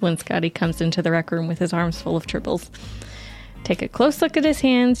tribbles when Scotty comes into the rec room with his arms full of tribbles. Take a close look at his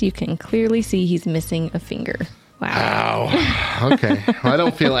hands. You can clearly see he's missing a finger. Wow. Okay. Well, I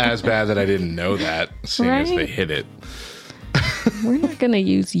don't feel as bad that I didn't know that, seeing as they hit it. We're not going to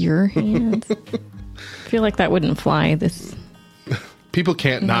use your hands. I feel like that wouldn't fly. People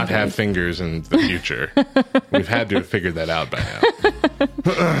can't not have fingers in the future. We've had to have figured that out by now.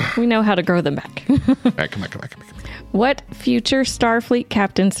 We know how to grow them back. All right, come on. What future Starfleet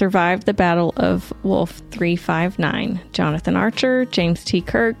captain survived the Battle of Wolf 359? Jonathan Archer, James T.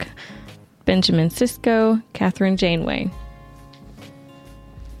 Kirk, Benjamin Sisko, Catherine Janeway.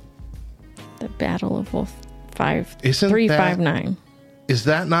 The Battle of Wolf 359. Is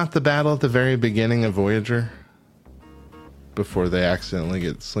that not the battle at the very beginning of Voyager? Before they accidentally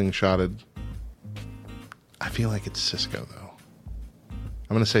get slingshotted? I feel like it's Sisko, though.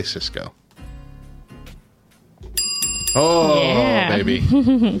 I'm going to say Sisko. Oh, yeah. Baby.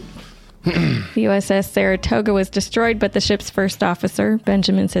 The USS Saratoga was destroyed, but the ship's first officer,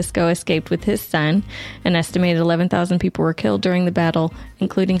 Benjamin Sisko, escaped with his son. An estimated 11,000 people were killed during the battle,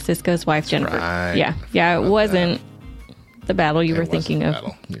 including Sisko's wife, Jennifer. Right. Yeah, it wasn't the battle you were thinking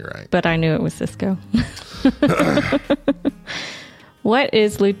of. You're right. But I knew it was Sisko. What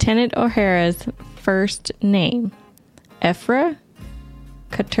is Lieutenant O'Hara's first name? Ephra?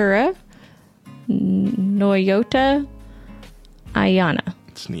 Katura? Noyota? Ayana?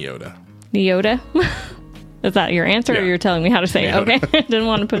 It's Nyota. Nyota? Is that your answer, or you're telling me how to say it? Okay. Didn't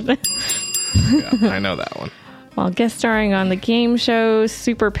want to put it. Yeah, I know that one. While guest starring on the game show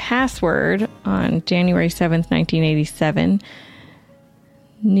Super Password on January 7th, 1987,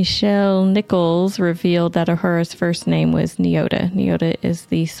 Nichelle Nichols revealed that Uhura's first name was Nyota. Nyota is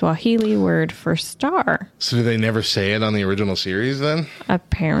the Swahili word for star. So do they never say it on the original series then?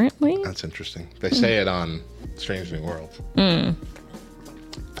 Apparently. That's interesting. They say it on Strange New Worlds.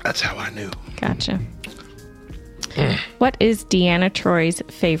 That's how I knew. Gotcha. What is Deanna Troy's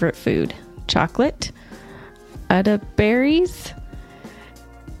favorite food? Chocolate? Udda berries?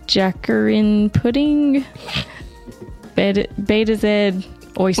 Jacqueline pudding? Beta Z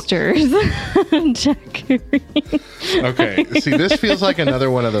oysters? Okay, see, this feels like another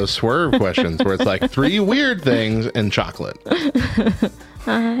one of those swerve questions where it's like 3 weird things and chocolate.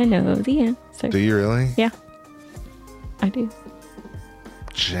 I know the answer. Do you really? Yeah, I do.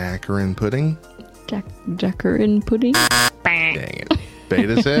 Jacqueline pudding? Jacqueline pudding? Dang it.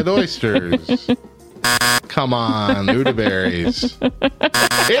 Beta Z oysters. Come on, Udda berries.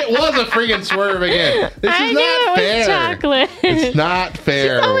 It was a freaking swerve again. This is not fair. Chocolate. It's not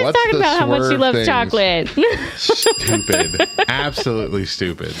fair. She's always What's talking the about how much she loves things? chocolate. Stupid. Absolutely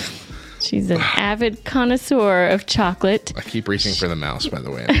stupid. She's an avid connoisseur of chocolate. I keep reaching for the mouse, by the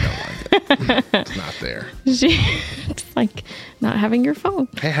way, and I don't like it. It's not there. It's like not having your phone.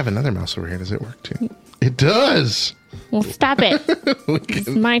 Hey, I have another mouse over here. Does it work too? It does. Well, stop it. It's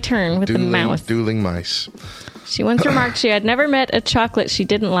my turn with the mouse. Dueling mice. She once remarked she had never met a chocolate she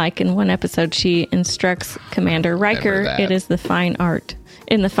didn't like. In one episode, she instructs Commander Riker, it is the fine art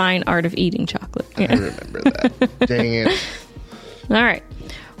of eating chocolate. Yeah. I remember that. Dang it. All right.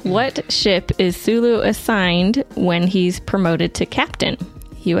 What ship is Sulu assigned when he's promoted to captain?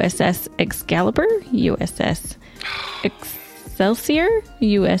 USS Excalibur, USS Excelsior,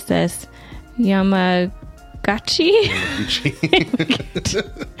 USS Yamagachi,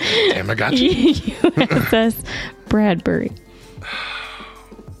 USS Bradbury.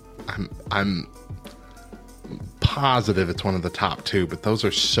 I'm positive it's one of the top 2, but those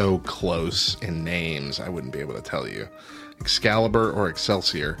are so close in names, I wouldn't be able to tell you. Excalibur or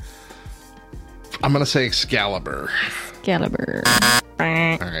Excelsior? I'm going to say Excalibur. Excalibur. All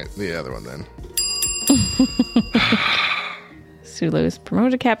right, the other one then. Sulu is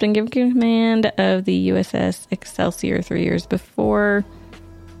promoted to captain, given command of the USS Excelsior 3 years before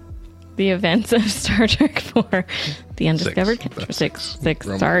the events of Star Trek 4. The Undiscovered Country. Six.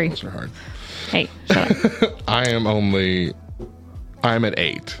 Sorry. Those are hard. Hey, shut up. I'm at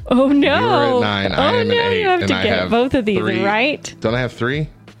 8. Oh, no. You're at 9. I am at 8. You have to get both of these 3. right. Don't I have 3?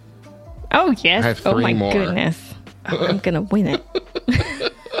 Oh, yes. I have 3 oh, my more. goodness. Oh, I'm going to win it.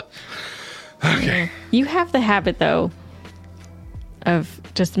 Okay. You have the habit, though, of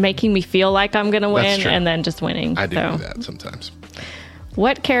just making me feel like I'm going to win and then just winning. I do that sometimes.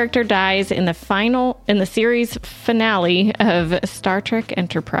 What character dies in the series finale of Star Trek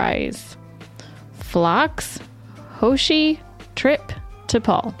Enterprise? Phlox, Hoshi, Trip,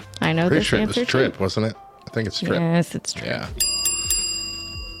 T'Pol. I know Pretty this sure answer it was Trip, wasn't it? I think it's Trip. Yes, it's Trip. Yeah.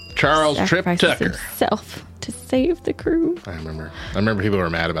 Charles Trip Tucker. Himself to save the crew. I remember people were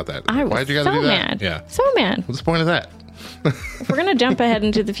mad about that. Why'd you gotta do that? Mad. Yeah. So mad. What's the point of that? If we're going to jump ahead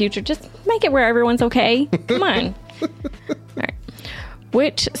into the future, just make it where everyone's okay. Come on. All right.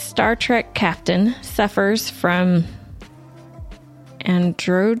 Which Star Trek captain suffers from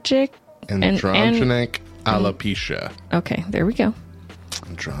androgenic alopecia? Okay, there we go.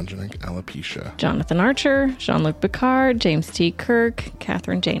 Androgenic alopecia. Jonathan Archer, Jean-Luc Picard, James T. Kirk,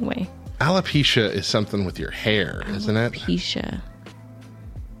 Catherine Janeway. Alopecia is something with your hair, isn't it? Alopecia.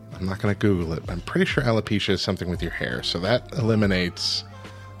 I'm not going to Google it, but I'm pretty sure alopecia is something with your hair. So that eliminates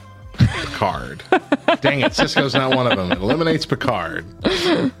Picard. Dang it, Cisco's not one of them. It eliminates Picard.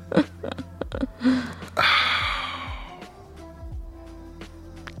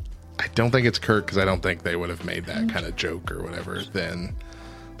 I don't think it's Kirk because I don't think they would have made that kind of joke or whatever then.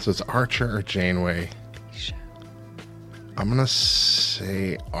 So it's Archer or Janeway. I'm going to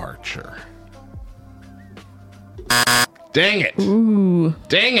say Archer. Dang it. Ooh.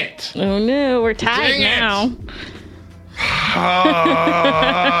 Dang it. Oh, no. We're tied now.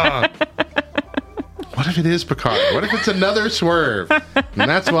 What if it is Picard? What if it's another swerve? And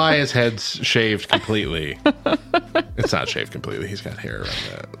that's why his head's shaved completely. It's not shaved completely. He's got hair around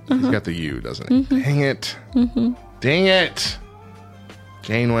that. He's got the U, doesn't he? Dang it. Dang it.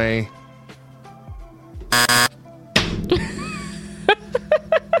 Janeway.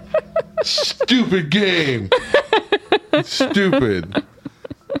 Stupid game. Stupid.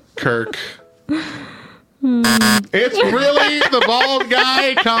 Kirk. It's really the bald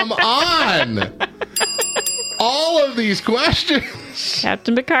guy? Come on. All of these questions.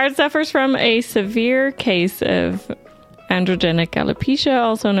 Captain Picard suffers from a severe case of androgenic alopecia,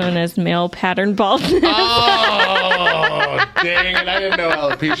 also known as male pattern baldness. Oh, dang it. I didn't know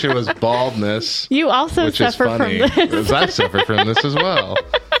alopecia was baldness. You also suffer from this. I suffer from this as well.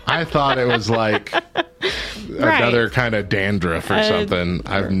 I thought it was like another kind of dandruff or something.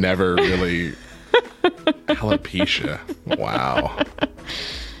 I've never really... Alopecia. Wow.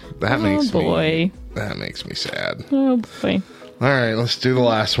 That makes me sad. Oh boy. All right, let's do the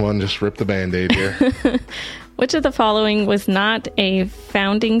last one. Just rip the Band-Aid here. Which of the following was not a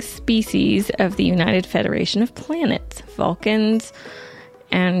founding species of the United Federation of Planets? Vulcans,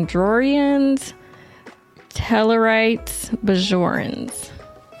 Andorians, Tellarites, Bajorans.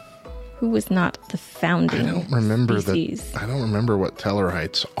 Who was not the founding species? I don't remember what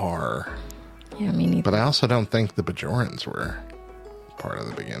Tellarites are. Yeah, me neither. But I also don't think the Bajorans were part of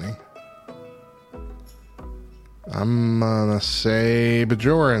the beginning. I'm gonna say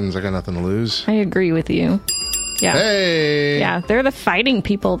Bajorans. I got nothing to lose. I agree with you. Yeah. Hey! Yeah, they're the fighting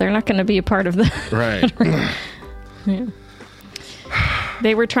people. They're not going to be a part of the... Right. Yeah.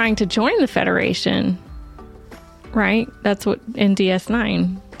 They were trying to join the Federation, right? That's what in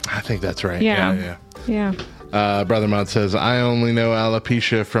DS9. I think that's right. Yeah. Brother Mod says, I only know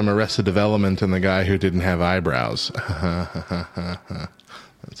alopecia from Arrested Development and the guy who didn't have eyebrows. That's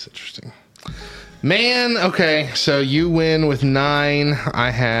interesting. Man, okay, so you win with 9. I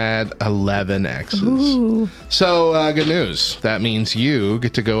had 11 X's. Ooh. So, good news. That means you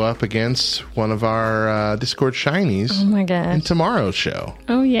get to go up against one of our Discord shinies. Oh my god! In tomorrow's show.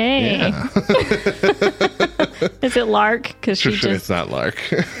 Oh yay! Yeah. Is it Lark? Because she just... It's not Lark.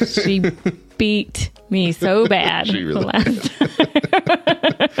 She beat me so bad. She really did.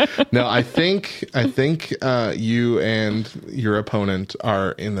 No, I think you and your opponent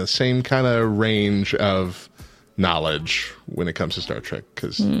are in the same kind of range of knowledge when it comes to Star Trek,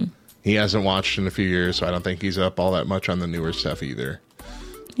 because he hasn't watched in a few years, so I don't think he's up all that much on the newer stuff either.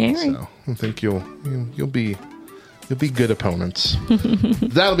 Yeah, so I think you'll be good opponents.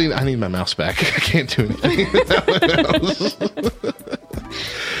 That'll be. I need my mouse back. I can't do anything without my mouse.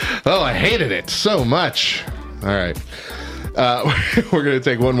 Oh, I hated it so much. All right. We're going to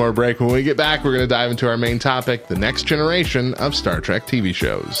take one more break. When we get back, we're going to dive into our main topic, the next generation of Star Trek TV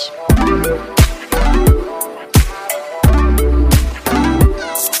shows.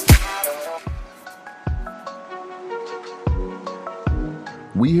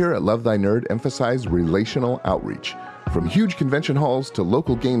 We here at Love Thy Nerd emphasize relational outreach. From huge convention halls to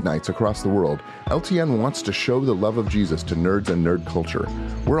local game nights across the world, LTN wants to show the love of Jesus to nerds and nerd culture.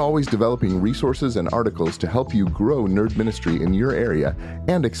 We're always developing resources and articles to help you grow nerd ministry in your area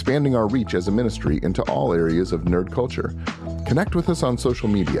and expanding our reach as a ministry into all areas of nerd culture. Connect with us on social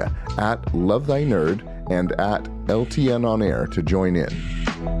media at Love Thy Nerd and at LTN On Air to join in.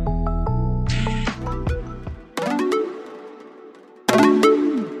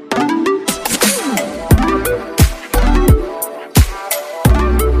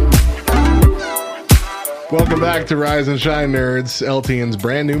 Welcome back to Rise and Shine, nerds, LTN's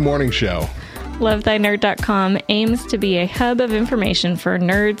brand new morning show. LoveThyNerd.com aims to be a hub of information for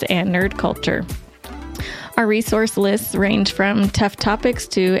nerds and nerd culture. Our resource lists range from tough topics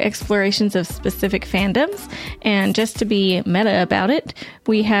to explorations of specific fandoms. And just to be meta about it,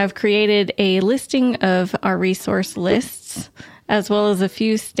 we have created a listing of our resource lists, as well as a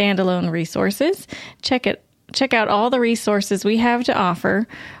few standalone resources. Check out all the resources we have to offer,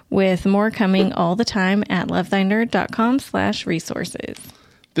 with more coming all the time at lovethynerd.com/resources.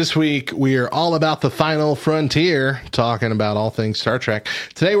 This week, we are all about the final frontier, talking about all things Star Trek.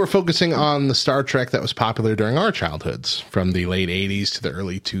 Today, we're focusing on the Star Trek that was popular during our childhoods, from the late 80s to the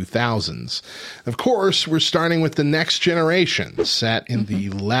early 2000s. Of course, we're starting with the Next Generation, set in the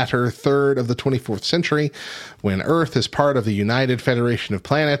latter third of the 24th century, when Earth is part of the United Federation of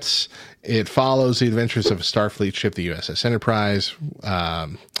Planets. It follows the adventures of a Starfleet ship, the USS Enterprise,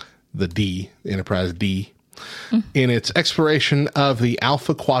 Enterprise D, in its exploration of the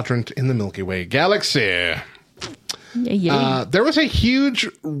Alpha Quadrant in the Milky Way galaxy. There was a huge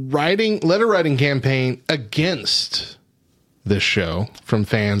letter writing campaign against this show from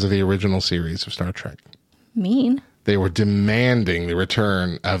fans of the original series of Star Trek. Mean. They were demanding the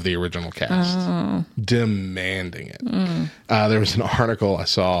return of the original cast. Demanding it. There was an article I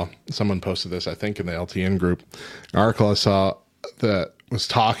saw, someone posted this, I think, in the LTN group. An article I saw that was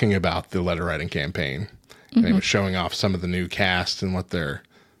talking about the letter writing campaign. And it was showing off some of the new cast and what their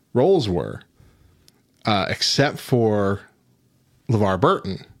roles were, except for LeVar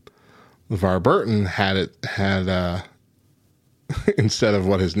Burton. LeVar Burton had instead of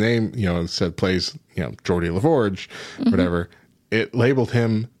what his name, said plays, Geordie LaForge, whatever, it labeled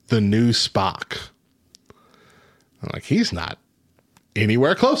him the new Spock. I'm like, he's not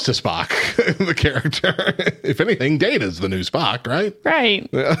anywhere close to Spock, the character. If anything, Data's the new Spock, right? Right.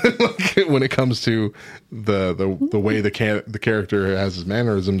 When it comes to the way the character has his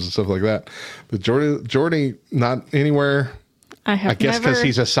mannerisms and stuff like that. But Geordie not anywhere. I guess because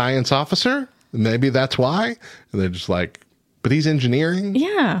he's a science officer. Maybe that's why. And they're just like, but he's engineering.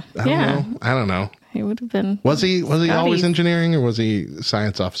 Yeah. I don't know. He would have been. Was he always engineering, or was he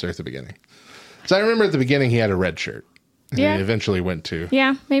science officer at the beginning? Because I remember at the beginning he had a red shirt. And he eventually went to.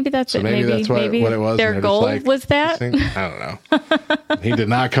 Yeah, maybe that's it. Maybe that's what it was. Their goal was that. I don't know. He did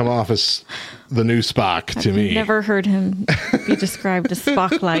not come off as the new Spock to me. Never heard him be described as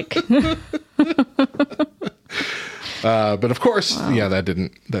Spock-like. But of course, that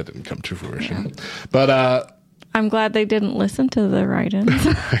didn't come to fruition. Yeah. But I'm glad they didn't listen to the write-ins,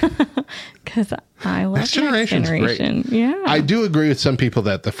 because I love Next Generation. Great. Yeah, I do agree with some people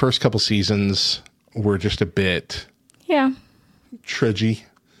that the first couple seasons were just a bit. Yeah. Trudgy.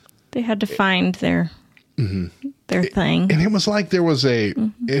 They had to find their thing. And it was like there was it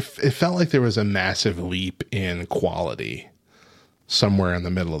felt like there was a massive leap in quality somewhere in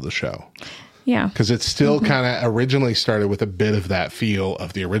the middle of the show. Yeah. Because it still kind of originally started with a bit of that feel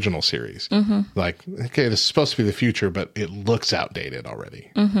of the original series. Like, okay, this is supposed to be the future, but it looks outdated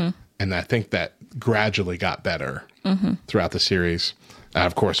already. And I think that gradually got better throughout the series.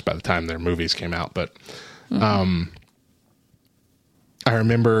 Of course, by the time their movies came out. But I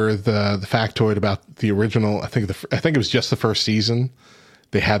remember the factoid about the original. I think it was just the first season.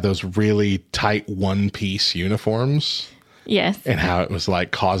 They had those really tight one-piece uniforms. Yes. And how it was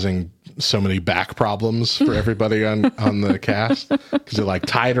like causing so many back problems for everybody on the cast, because it like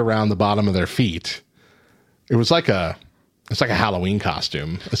tied around the bottom of their feet. It was like a Halloween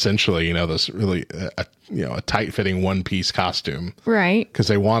costume, essentially. This really a tight-fitting one-piece costume, right? Because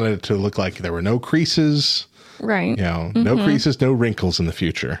they wanted it to look like there were no creases. Right. No creases, no wrinkles in the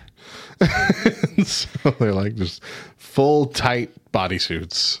future. So they're like just full tight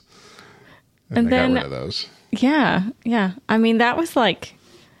bodysuits. And they got rid of those. Yeah. Yeah. I mean, that was like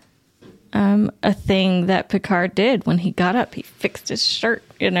a thing that Picard did when he got up. He fixed his shirt,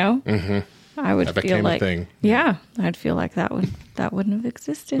 I would feel like, I'd feel like that wouldn't have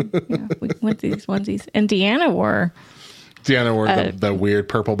existed. We went to these onesies. And Deanna wore the weird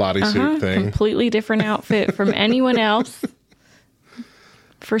purple bodysuit thing. Completely different outfit from anyone else.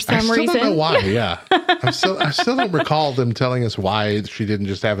 For some reason. I still don't know why, yeah. I still don't recall them telling us why she didn't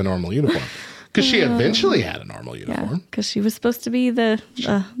just have a normal uniform. Because she eventually had a normal uniform. Because she was supposed to be the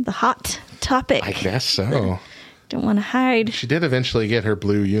hot topic. I guess so. Don't want to hide. She did eventually get her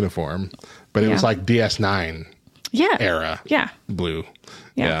blue uniform, but it was like DS9 era blue.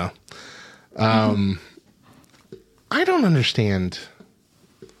 Yeah. I don't understand.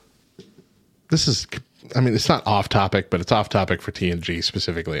 It's not off topic, but it's off topic for TNG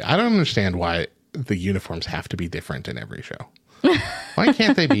specifically. I don't understand why the uniforms have to be different in every show. Why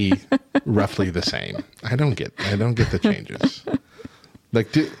can't they be roughly the same? I don't get the changes.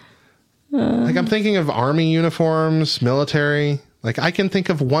 Like I'm thinking of army uniforms, military. Like I can think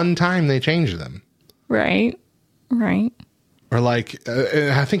of one time they changed them. Right. Or like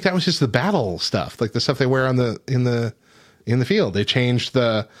I think that was just the battle stuff, like the stuff they wear in the field. They changed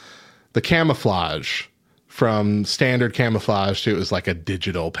the camouflage from standard camouflage to it was like a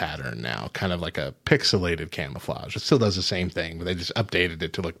digital pattern now, kind of like a pixelated camouflage. It still does the same thing, but they just updated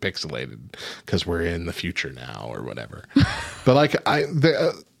it to look pixelated because we're in the future now or whatever. But like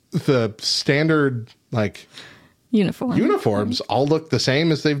the standard like uniforms all look the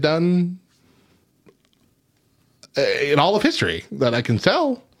same as they've done in all of history that I can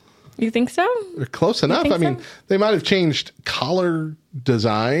tell. You think so? They're close enough. I mean, they might have changed collar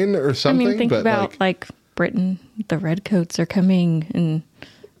design or something. I mean, think but about like Britain. The redcoats are coming,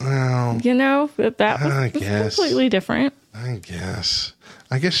 and you know that was completely different. I guess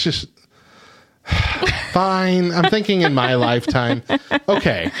just fine. I'm thinking in my lifetime.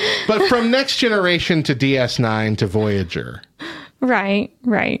 Okay, but from Next Generation to DS9 to Voyager. Right.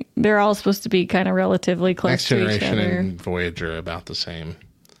 They're all supposed to be kind of relatively close Next to each other. Generation and Voyager about the same.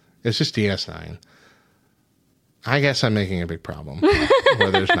 It's just DS9. I guess I'm making a big problem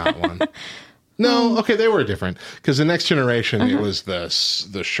where there's not one. No, okay, they were different because the Next Generation it was the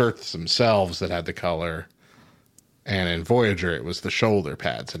shirts themselves that had the color, and in Voyager it was the shoulder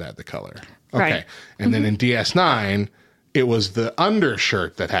pads that had the color. Okay, right. And then in DS9 it was the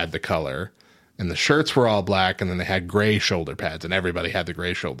undershirt that had the color. And the shirts were all black, and then they had gray shoulder pads, and everybody had the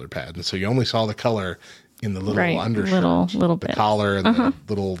gray shoulder pads. And so you only saw the color in the little undershirt, little bit, the collar, and the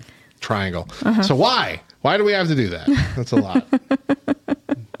little triangle. So why? Why do we have to do that? That's a lot.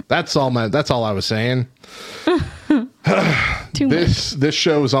 That's all I was saying. This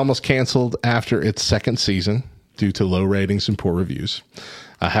show was almost canceled after its second season due to low ratings and poor reviews.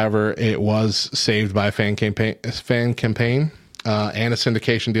 However, it was saved by a fan campaign, and a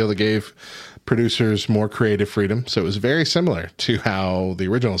syndication deal that gave producers more creative freedom. So it was very similar to how the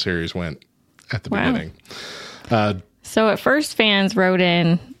original series went at the beginning. So at first fans wrote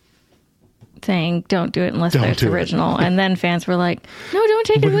in saying, don't do it unless it's original. And then fans were like, no, don't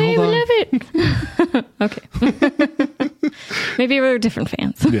take it away. We love it. Okay. Maybe we were different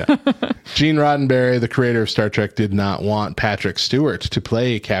fans. Yeah. Gene Roddenberry, the creator of Star Trek, did not want Patrick Stewart to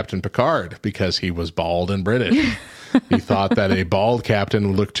play Captain Picard because he was bald and British. He thought that a bald captain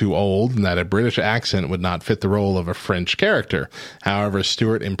would look too old and that a British accent would not fit the role of a French character. However,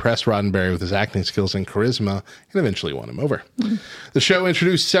 Stewart impressed Roddenberry with his acting skills and charisma and eventually won him over. The show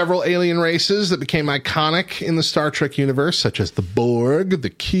introduced several alien races that became iconic in the Star Trek universe, such as the Borg, the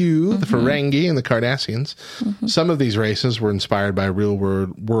Q, the Ferengi, and the Cardassians. Some of these races were inspired by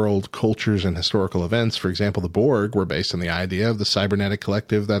real-world cultures and historical events. For example, the Borg were based on the idea of the cybernetic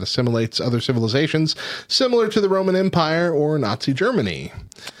collective that assimilates other civilizations, similar to the Roman Empire or Nazi Germany.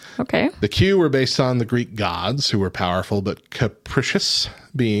 Okay. The Q were based on the Greek gods, who were powerful but capricious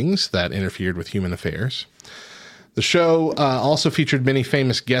beings that interfered with human affairs. The show also featured many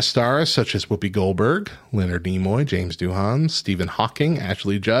famous guest stars, such as Whoopi Goldberg, Leonard Nimoy, James Doohan, Stephen Hawking,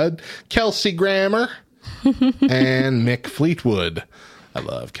 Ashley Judd, Kelsey Grammer, and Mick Fleetwood. I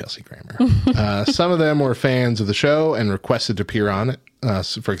love Kelsey Grammer. Some of them were fans of the show and requested to appear on it.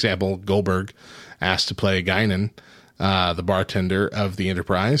 So for example, Goldberg asked to play Guinan, the bartender of the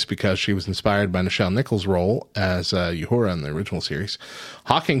Enterprise, because she was inspired by Nichelle Nichols' role as Uhura in the original series.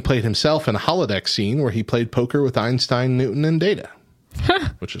 Hawking played himself in a holodeck scene where he played poker with Einstein, Newton, and Data,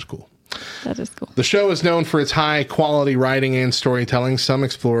 which is cool. That is cool. The show is known for its high-quality writing and storytelling. Some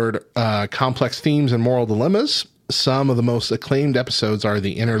explored complex themes and moral dilemmas. Some of the most acclaimed episodes are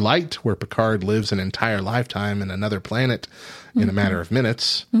The Inner Light, where Picard lives an entire lifetime in another planet in a matter of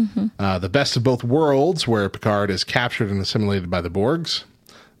minutes. The Best of Both Worlds, where Picard is captured and assimilated by the Borg.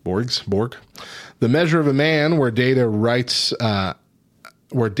 The Measure of a Man, where Data's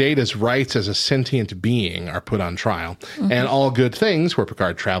rights as a sentient being are put on trial. And All Good Things, where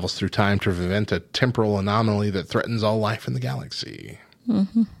Picard travels through time to prevent a temporal anomaly that threatens all life in the galaxy.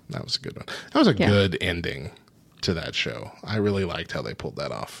 That was a good one. That was a good ending to that show. I really liked how they pulled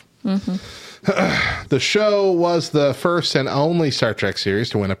that off. The show was the first and only Star Trek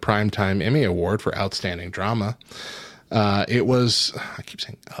series to win a Primetime Emmy Award for Outstanding Drama. It was, I keep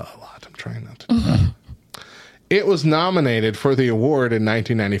saying a lot, I'm trying not to do that. It was nominated for the award in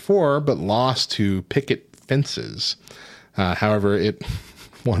 1994, but lost to Picket Fences. However, it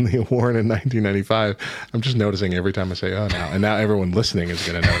won the award in 1995. I'm just noticing every time I say "oh" now, and now everyone listening is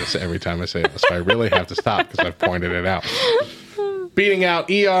going to notice every time I say it. So I really have to stop because I've pointed it out. beating out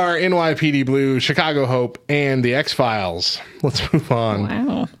ER, NYPD Blue, Chicago Hope, and the X-Files. Let's move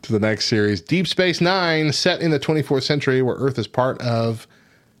on to the next series. Deep Space Nine, set in the 24th century where Earth is part of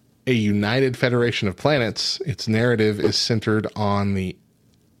a united federation of planets. Its narrative is centered on the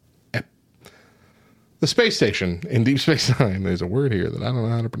space station in Deep Space Nine. There's a word here that I don't know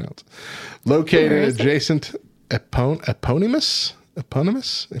how to pronounce. Located adjacent eponymous?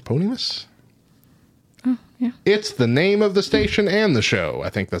 Oh, yeah. It's the name of the station and the show. I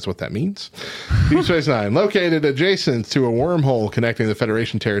think that's what that means. Deep Space Nine, located adjacent to a wormhole connecting the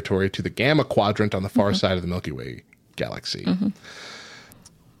Federation territory to the Gamma Quadrant on the far side of the Milky Way galaxy.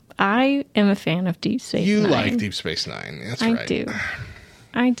 I am a fan of Deep Space Nine. You like Deep Space Nine. That's right.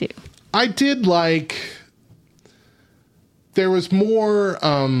 I do. I did like... There was more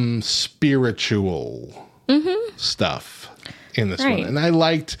spiritual stuff in this one. And I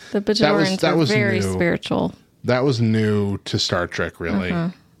liked... The Bajorans that was very new. Spiritual. That was new to Star Trek, really.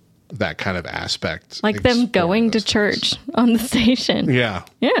 That kind of aspect. Like them going to church on the station. Yeah.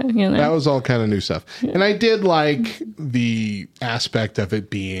 Yeah. You know. That was all kind of new stuff. Yeah. And I did like the aspect of it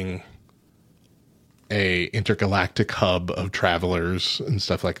being a intergalactic hub of travelers and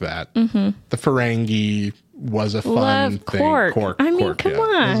stuff like that. The Ferengi was a fun thing. Quark. Quark. I mean, come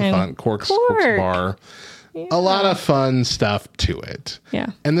on. It was a fun Quark's bar. Yeah. A lot of fun stuff to it.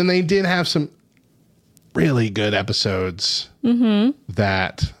 Yeah. And then they did have some really good episodes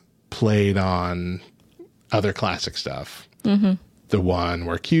that played on other classic stuff. The one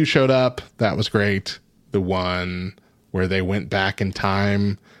where Q showed up, that was great. The one where they went back in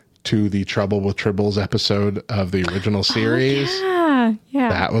time to the Trouble with Tribbles episode of the original series. Yeah.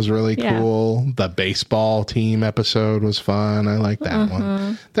 That was really cool. The baseball team episode was fun. I like that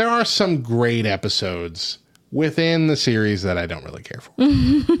one. There are some great episodes within the series that I don't really care for.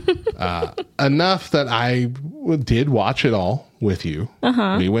 Enough that I did watch it all with you.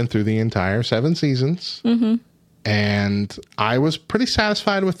 We went through the entire 7 seasons. And I was pretty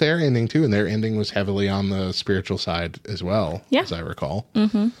satisfied with their ending too. And their ending was heavily on the spiritual side as well, as I recall.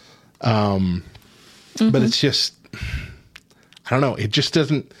 But it's just, I don't know. It just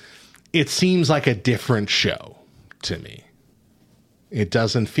doesn't, it seems like a different show to me. It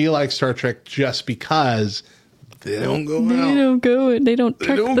doesn't feel like Star Trek just because they don't go out. They don't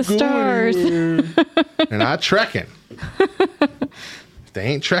trek the stars. They're not trekking. If they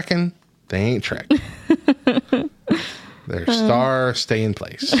ain't trekking, they ain't trekking. Their stars stay in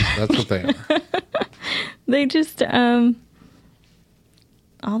place. That's what they are. They just, all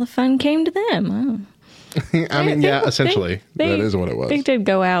the fun came to them. I mean, essentially. That is what it was. They did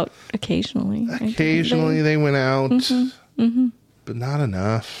go out occasionally. Occasionally they went out, but not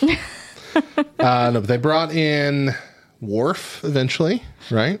enough. No, but they brought in Worf eventually,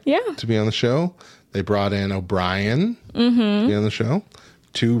 right? Yeah. To be on the show. They brought in O'Brien to be on the show.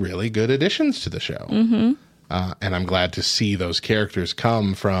 2 really good additions to the show. And I'm glad to see those characters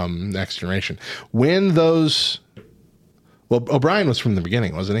come from Next Generation. When those... Well, O'Brien was from the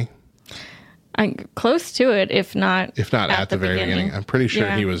beginning, wasn't he? Close to it, if not at the very beginning. I'm pretty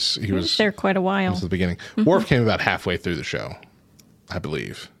sure he was there quite a while. Since the beginning. Worf came about halfway through the show, I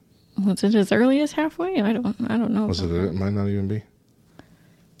believe. Was it as early as halfway? I don't know. Was it? It might not even be.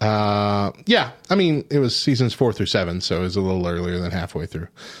 Yeah. I mean, it was seasons 4 through 7, so it was a little earlier than halfway through.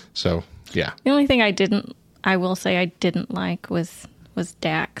 So yeah. The only thing I will say I didn't like was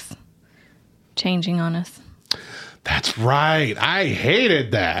Dax changing on us. That's right. I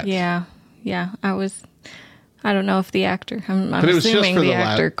hated that. Yeah. I don't know if the actor, I'm assuming the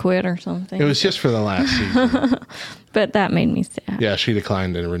actor quit or something. It was just for the last season. But that made me sad. Yeah, she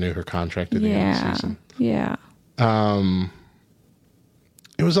declined to renew her contract at the end of the season. Yeah.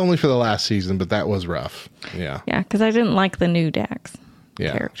 It was only for the last season, but that was rough. Yeah. Yeah, because I didn't like the new Dax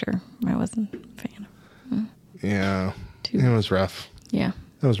character. I wasn't a fan of him. Yeah. It was rough. Yeah.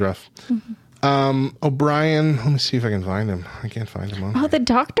 That was rough. O'Brien, let me see if I can find him. I can't find him on here. The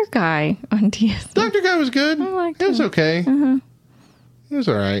doctor guy on DS. Doctor guy was good. I liked him. It was okay. He was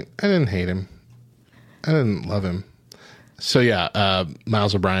all right. I didn't hate him. I didn't love him. So yeah,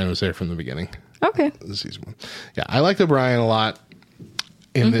 Miles O'Brien was there from the beginning. Okay. The season 1. Yeah, I liked O'Brien a lot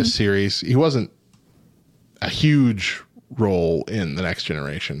in this series. He wasn't a huge role in The Next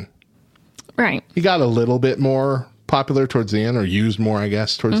Generation. Right. He got a little bit more popular towards the end, or used more, I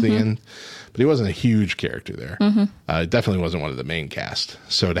guess, towards the end. But he wasn't a huge character there. Definitely wasn't one of the main cast.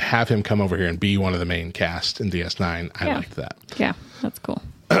 So to have him come over here and be one of the main cast in DS9, I liked that. Yeah, that's cool.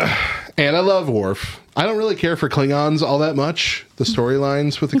 And I love Worf. I don't really care for Klingons all that much, the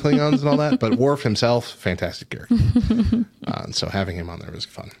storylines with the Klingons and all that, but Worf himself, fantastic character. And so having him on there was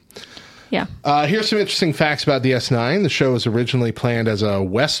fun. Yeah. Here's some interesting facts about DS9. The show was originally planned as a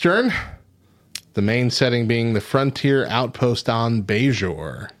Western, the main setting being the frontier outpost on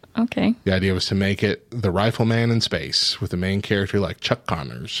Bajor. Okay. The idea was to make it the rifleman in space, with the main character like Chuck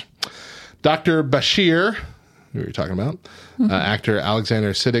Connors. Dr. Bashir, who we were talking about, actor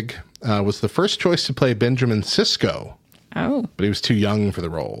Alexander Siddig, was the first choice to play Benjamin Sisko. Oh. But he was too young for the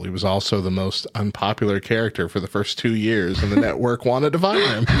role. He was also the most unpopular character for the first 2 years, and the network wanted to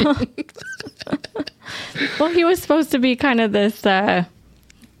fire him. Well, he was supposed to be kind of this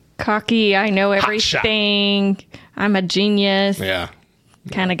cocky, I know everything, I'm a genius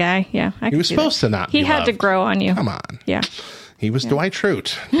kind of guy. Yeah, he was supposed to not be He had to grow on you. Come on. Yeah. He was Dwight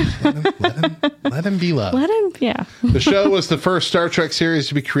Schrute. Let him be loved. Let him, yeah. The show was the first Star Trek series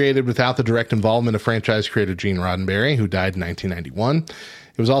to be created without the direct involvement of franchise creator Gene Roddenberry, who died in 1991.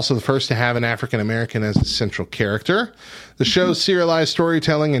 It was also the first to have an African-American as a central character. The show's serialized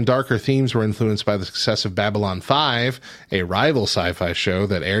storytelling and darker themes were influenced by the success of Babylon 5, a rival sci-fi show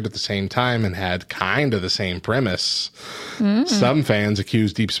that aired at the same time and had kind of the same premise. Some fans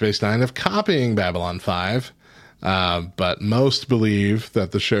accused Deep Space Nine of copying Babylon 5. But most believe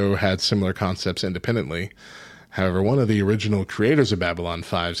that the show had similar concepts independently. However, one of the original creators of Babylon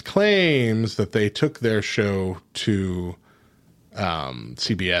 5 claims that they took their show to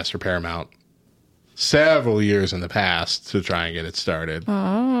CBS or Paramount several years in the past to try and get it started.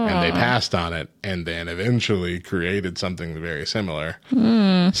 And they passed on it and then eventually created something very similar.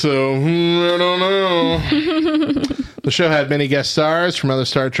 So, I don't know. The show had many guest stars from other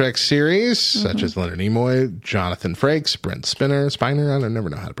Star Trek series, such as Leonard Nimoy, Jonathan Frakes, Brent Spiner, I never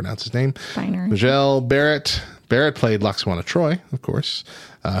know how to pronounce his name. Majel Barrett. Barrett played Laxwana Troy, of course,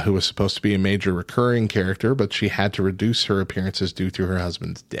 who was supposed to be a major recurring character, but she had to reduce her appearances due to her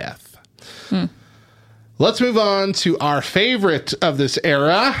husband's death. Let's move on to our favorite of this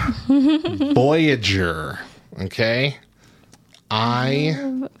era, Voyager. Okay? I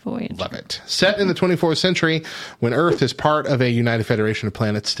love it. Set in the 24th century, when Earth is part of a united federation of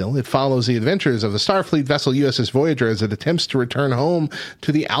planets still, it follows the adventures of the Starfleet vessel USS Voyager as it attempts to return home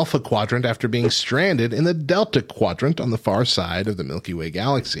to the Alpha Quadrant after being stranded in the Delta Quadrant on the far side of the Milky Way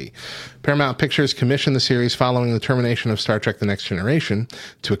galaxy. Paramount Pictures commissioned the series following the termination of Star Trek The Next Generation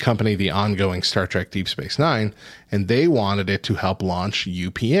to accompany the ongoing Star Trek Deep Space Nine, and they wanted it to help launch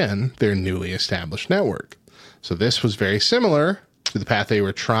UPN, their newly established network. So this was very similar to the path they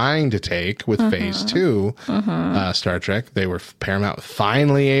were trying to take with Phase 2 Star Trek. They were Paramount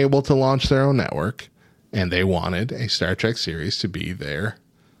finally able to launch their own network, and they wanted a Star Trek series to be their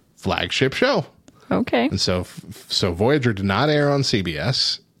flagship show. Okay. And so Voyager did not air on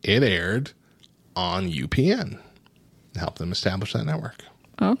CBS. It aired on UPN to help them establish that network.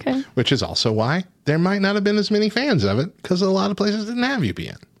 Okay. Which is also why there might not have been as many fans of it, because a lot of places didn't have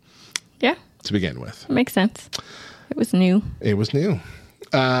UPN. Yeah. To begin with. Makes sense. It was new. It was new.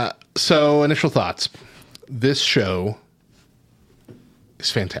 So, initial thoughts. This show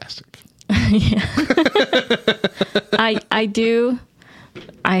is fantastic. Yeah. I do.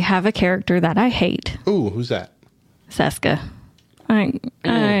 I have a character that I hate. Ooh, who's that? Seska.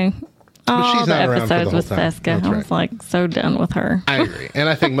 All the episodes with Seska. I was like so done with her. I agree. And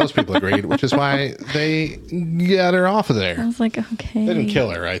I think most people agreed, which is why they got her off of there. I was like, okay. They didn't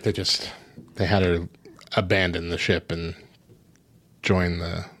kill her, right? They had her abandon the ship and join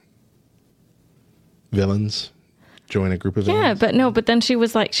the villains. Join a group of villains. Yeah, but then she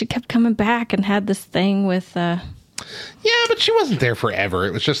was like, she kept coming back and had this thing with... Yeah, but she wasn't there forever.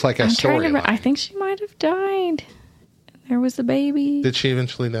 It was just like a storyline. I think she might have died. There was a baby. Did she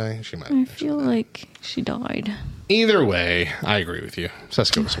eventually die? She might have. I feel like she died. Either way, I agree with you.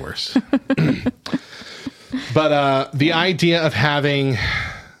 Seska was worse. But the idea of having...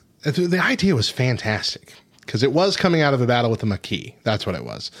 The idea was fantastic. Because it was coming out of a battle with the Maquis. That's what it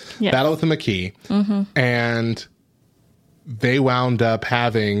was. Yes. Battle with the Maquis. And they wound up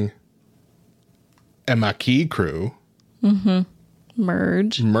having a Maquis crew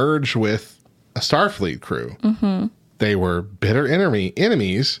merge with a Starfleet crew. They were bitter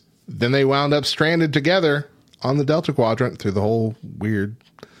enemies. Then they wound up stranded together on the Delta Quadrant through the whole weird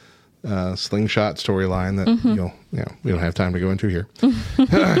slingshot storyline that we don't have time to go into here.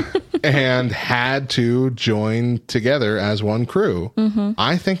 And had to join together as one crew.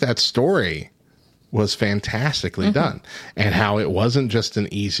 I think that story was fantastically done, and how it wasn't just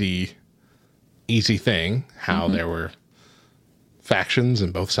an easy thing. How there were factions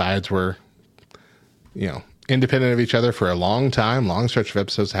and both sides were, independent of each other for a long stretch of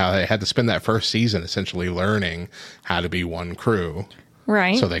episodes. How they had to spend that first season essentially learning how to be one crew,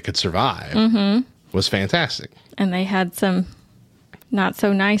 right? So they could survive. Was fantastic. And they had some not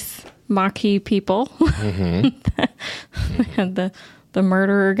so nice Maquis people. They had the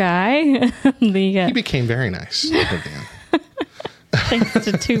murderer guy. He became very nice at the end. Thanks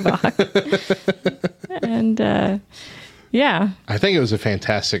to Tuvok. And yeah. I think it was a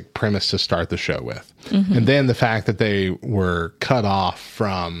fantastic premise to start the show with. And then the fact that they were cut off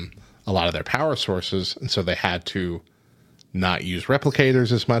from a lot of their power sources, and so they had to not use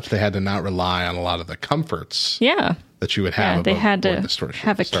replicators as much. They had to not rely on a lot of the comforts that you would have. Yeah, they had to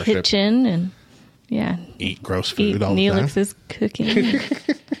have a kitchen and eat gross food all Neelix's the time. cooking.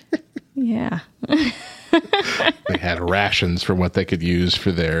 Yeah. They had rations for what they could use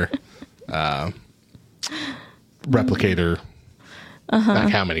for their replicator. Like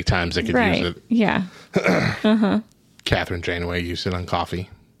how many times they could use it. Yeah. Catherine Janeway used it on coffee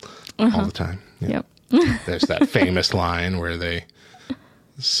all the time. Yeah. Yep. There's that famous line where they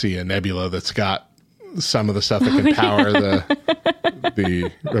see a nebula that's got some of the stuff that can power the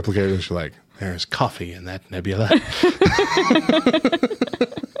replicators. You're like, there's coffee in that nebula.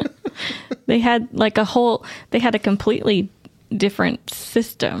 They had they had a completely different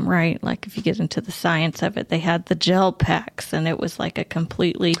system, right? Like if you get into the science of it, they had the gel packs, and it was like it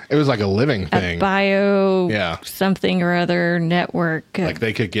was like a living thing. Something or other network. Like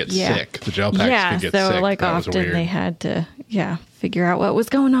they could get sick. The gel packs could get sick. So like that often they had to, figure out what was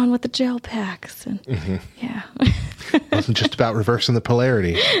going on with the gel packs. And it wasn't just about reversing the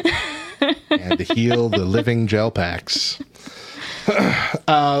polarity. They had to heal the living gel packs.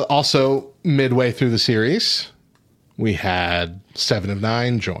 Also, midway through the series, we had 7 of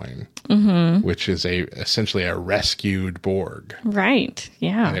 9 join, which is essentially a rescued Borg. Right,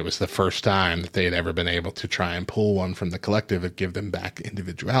 yeah. And it was the first time that they had ever been able to try and pull one from the collective and give them back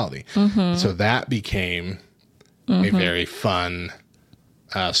individuality. So that became a very fun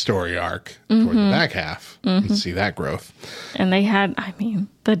story arc toward the back half. And see that growth. And they had,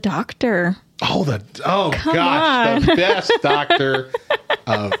 the Doctor. The best Doctor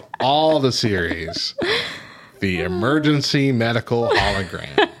of all the series. The emergency medical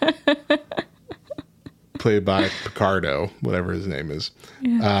hologram. Played by Picardo, whatever his name is.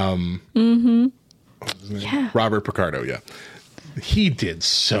 Yeah. What was his name? Robert Picardo, yeah. He did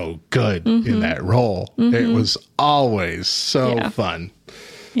so good in that role. It was always so fun.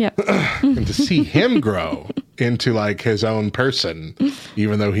 Yep. And to see him grow into like his own person,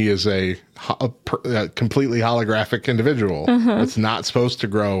 even though he is a completely holographic individual that's not supposed to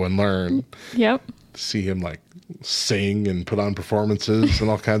grow and learn. Yep. To see him like sing and put on performances and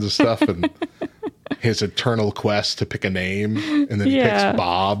all kinds of stuff, and his eternal quest to pick a name, and then he picks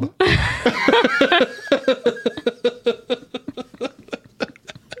Bob.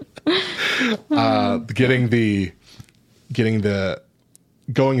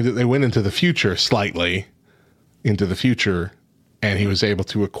 They went into the future slightly, and he was able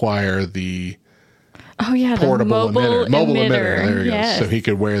to acquire the portable mobile emitter. There he goes. So he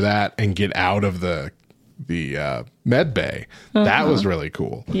could wear that and get out of the med bay. That was really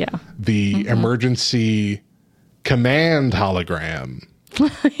cool. Yeah. The emergency command hologram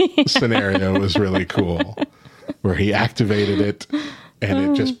scenario was really cool, where he activated it and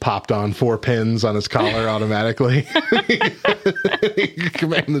it just popped on 4 pins on his collar automatically. He could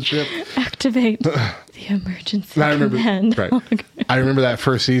command the ship. Activate the emergency command. Right. I remember that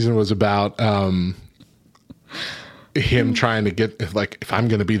first season was about him trying to get, like, if I'm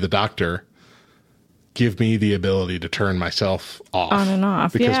going to be the Doctor, give me the ability to turn myself off. On and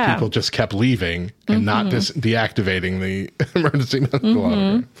off, because people just kept leaving and not deactivating the emergency medical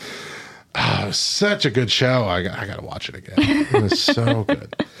hologram. Oh, it was such a good show. I got to watch it again. It was so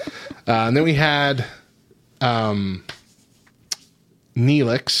good. And then we had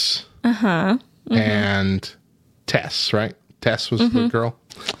Neelix and Tess, right? Tess was the girl.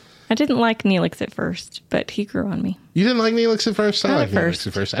 I didn't like Neelix at first, but he grew on me. You didn't like Neelix at first? I liked first. Neelix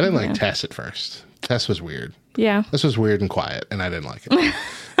at first. I didn't like Tess at first. Tess was weird. Yeah. This was weird and quiet, and I didn't like it.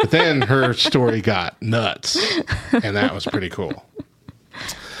 But then her story got nuts, and that was pretty cool.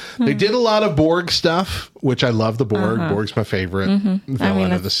 They did a lot of Borg stuff, which I love the Borg. Borg's my favorite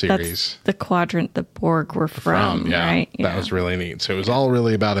villain of the series. That's the quadrant the Borg were from, right? Yeah. That was really neat. So it was all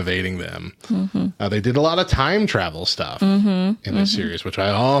really about evading them. They did a lot of time travel stuff in this series, which I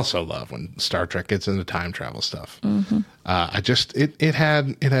also love when Star Trek gets into time travel stuff. It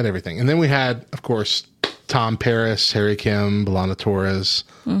had everything. And then we had, of course, Tom Paris, Harry Kim, B'Elanna Torres,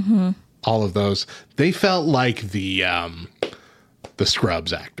 all of those. They felt like the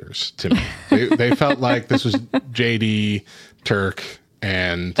Scrubs actors to me. They felt like this was JD, Turk,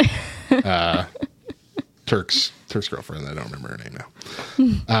 and Turk's Turk's girlfriend. I don't remember her name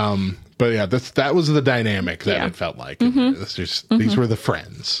now. But yeah, that was the dynamic that it felt like. It's just, these were the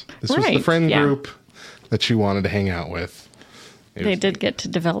friends. This was the friend group that she wanted to hang out with. They did get to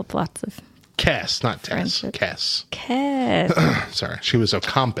develop lots of Kess, not Tess. Kess. Sorry. She was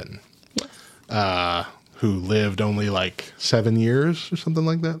Ocampan, who lived only like 7 years or something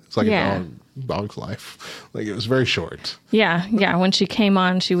like that. It's like a dog's life. Like, it was very short. Yeah. When she came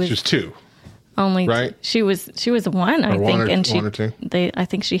on, she was just 2. Only right? She was 1, I think, and one or 2. I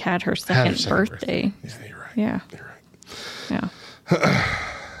think she had her second birthday. Yeah, you're right. Yeah, you're right.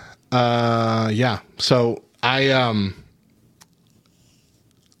 Yeah. So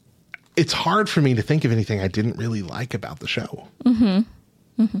it's hard for me to think of anything I didn't really like about the show.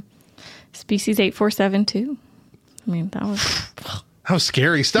 Species 847 I mean, that was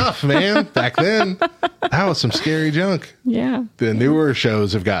scary stuff, man. Back then, that was some scary junk. Yeah. The newer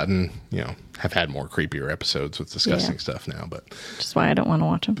shows have gotten, have had more creepier episodes with disgusting stuff now, but just why I don't want to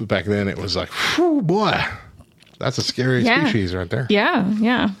watch them. But back then, it was like, whew, boy, that's a scary species right there.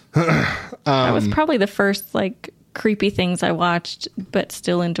 Yeah. That was probably the first like creepy things I watched, but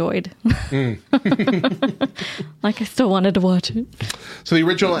still enjoyed. Like, I still wanted to watch it. So the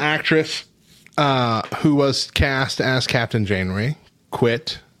original actress who was cast as Captain Janeway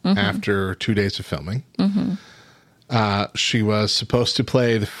quit after 2 days of filming. She was supposed to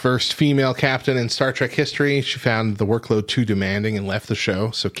play the first female captain in Star Trek history. She found the workload too demanding and left the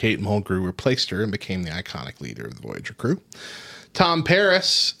show, so Kate Mulgrew replaced her and became the iconic leader of the Voyager crew. Tom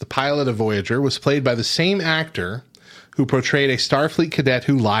Paris, the pilot of Voyager, was played by the same actor who portrayed a Starfleet cadet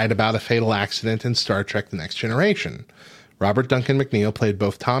who lied about a fatal accident in Star Trek The Next Generation. Robert Duncan McNeil played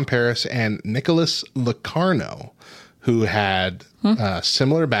both Tom Paris and Nicholas Locarno, who had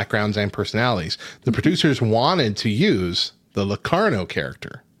similar backgrounds and personalities. The producers wanted to use the Locarno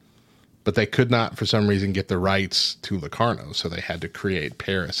character, but they could not, for some reason, get the rights to Locarno, so they had to create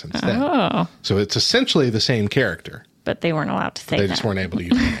Paris instead. Oh. So it's essentially the same character. But they weren't allowed to say that. They just weren't able to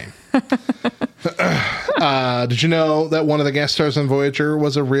use the name. Did you know that one of the guest stars on Voyager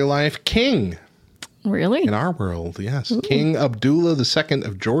was a real-life king? Really? In our world, yes. Ooh. King Abdullah II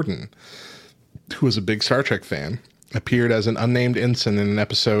of Jordan, who was a big Star Trek fan, appeared as an unnamed ensign in an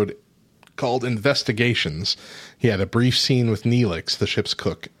episode called Investigations. He had a brief scene with Neelix, the ship's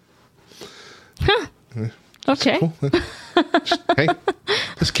cook. Huh. Okay. Cool. Hey,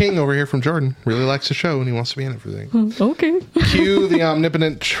 this king over here from Jordan really likes the show and he wants to be in it for the Okay. Q, the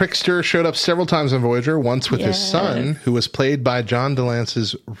omnipotent trickster, showed up several times on Voyager, once with his son, who was played by John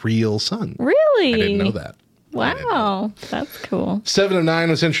DeLance's real son. Really? I didn't know that. Wow, that's cool. 7 of 9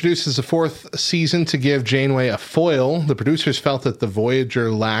 was introduced as the 4th season to give Janeway a foil. The producers felt that the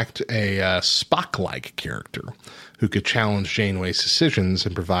Voyager lacked a Spock-like character who could challenge Janeway's decisions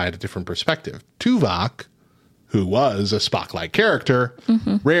and provide a different perspective. Tuvok, who was a Spock-like character,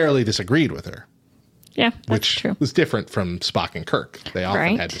 rarely disagreed with her. Yeah, that's which true. Was different from Spock and Kirk. They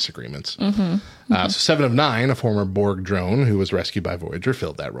often had disagreements. So 7 of 9, a former Borg drone who was rescued by Voyager,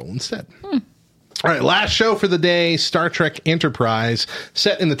 filled that role instead. All right, last show for the day, Star Trek Enterprise.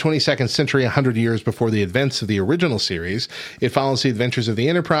 Set in the 22nd century, 100 years before the events of the original series, it follows the adventures of the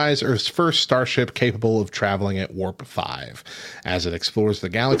Enterprise, Earth's first starship capable of traveling at Warp 5, as it explores the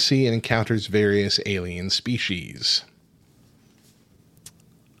galaxy and encounters various alien species.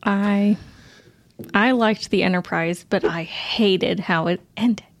 I liked the Enterprise, but I hated how it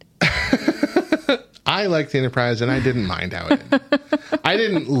ended. I liked the Enterprise, and I didn't mind how it ended. I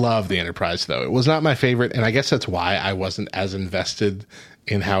didn't love the Enterprise, though. It was not my favorite, and I guess that's why I wasn't as invested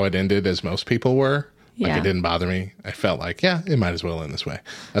in how it ended as most people were. Like, it didn't bother me. I felt like, yeah, it might as well end this way.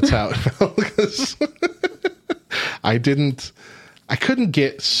 That's how it felt. I couldn't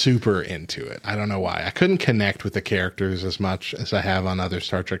get super into it. I don't know why. I couldn't connect with the characters as much as I have on other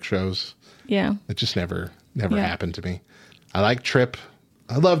Star Trek shows. Yeah. It just never happened to me. I like Trip.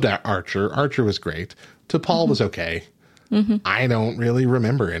 I loved Archer. Archer was great. T'Pol was okay. I don't really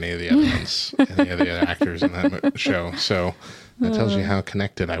remember any of the other ones, any of the other actors in that show. So that tells you how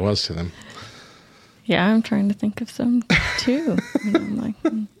connected I was to them. Yeah, I'm trying to think of some too. Like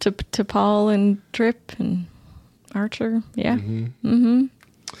T'Pol and Trip and Archer. Yeah.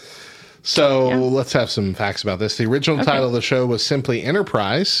 So let's have some facts about this. The original title of the show was simply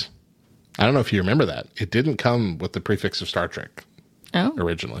Enterprise. I don't know if you remember that. It didn't come with the prefix of Star Trek. Oh.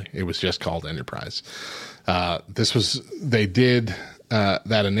 Originally, it was just called Enterprise. They did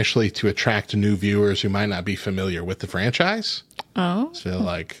that initially to attract new viewers who might not be familiar with the franchise. Oh. So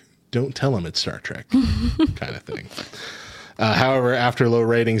like, don't tell them it's Star Trek kind of thing. However, after low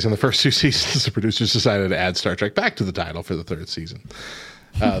ratings in the first 2 seasons, the producers decided to add Star Trek back to the title for the 3rd season.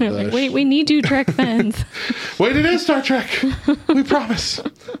 Wait, we need you, Trek fans. Wait, it is Star Trek. We promise.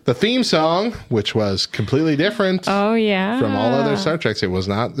 The theme song, which was completely different. Oh, yeah. From all other Star Treks. It was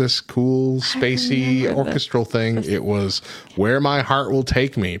not this cool, spacey, orchestral thing. It was Where My Heart Will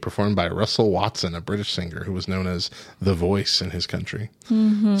Take Me, performed by Russell Watson, a British singer who was known as The Voice in his country.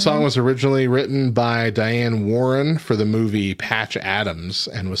 The song was originally written by Diane Warren for the movie Patch Adams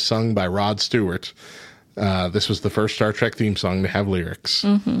and was sung by Rod Stewart. This was the first Star Trek theme song to have lyrics.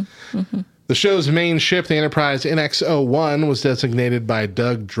 The show's main ship, the Enterprise NX-01, was designated by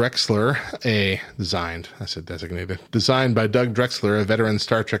Doug Drexler, designed by Doug Drexler, a veteran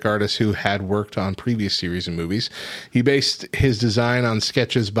Star Trek artist who had worked on previous series and movies. He based his design on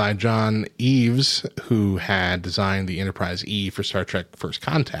sketches by John Eaves, who had designed the Enterprise E for Star Trek First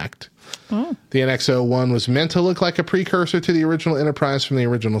Contact. The NX-01 was meant to look like a precursor to the original Enterprise from the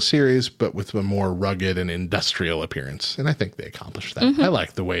original series, but with a more rugged and industrial appearance. And I think they accomplished that. I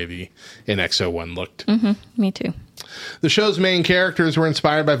like the way the NX-01 looked. Me too. The show's main characters were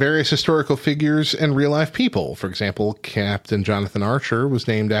inspired by various historical figures and real-life people. For example, Captain Jonathan Archer was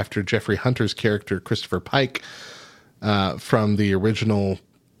named after Jeffrey Hunter's character Christopher Pike from the original...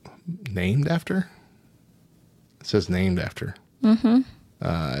 Named after? It says named after.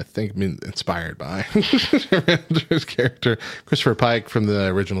 I think inspired by his character, Christopher Pike from the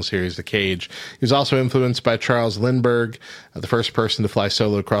original series, The Cage. He was also influenced by Charles Lindbergh, the first person to fly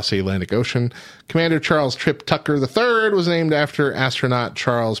solo across the Atlantic Ocean. Commander Charles Trip Tucker III was named after astronaut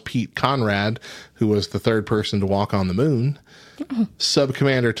Charles Pete Conrad, who was the third person to walk on the moon.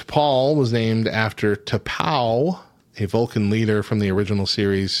 Sub-Commander T'Pol was named after T'Pau, a Vulcan leader from the original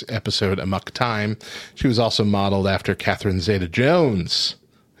series episode Amok Time. She was also modeled after Catherine Zeta-Jones,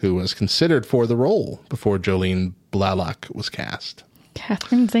 who was considered for the role before Jolene Blalock was cast.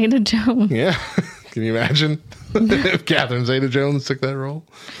 Catherine Zeta-Jones. Yeah. Can you imagine if Catherine Zeta-Jones took that role?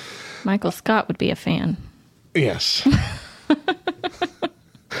 Michael Scott would be a fan. Yes.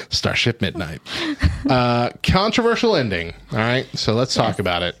 Starship Midnight. Controversial ending. All right. So let's talk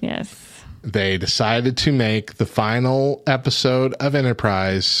about it. Yes. They decided to make the final episode of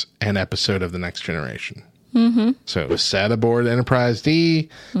Enterprise an episode of The Next Generation. So it was set aboard Enterprise D.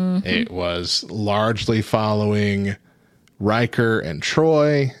 It was largely following Riker and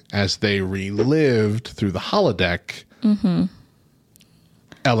Troy as they relived through the holodeck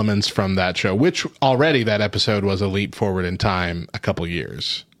elements from that show, which already that episode was a leap forward in time a couple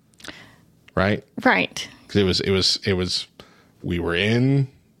years. Right? Right. Because it was, we were in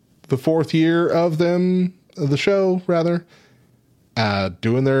the fourth year of the show,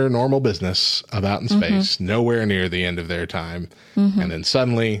 doing their normal business about in space, nowhere near the end of their time. And then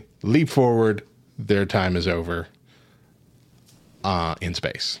suddenly, leap forward, their time is over in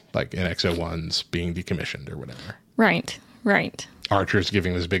space, like NX-01's being decommissioned or whatever. Right. Archer's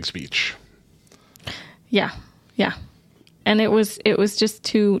giving this big speech. Yeah. And it was just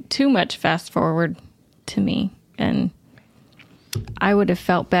too much fast forward to me, and I would have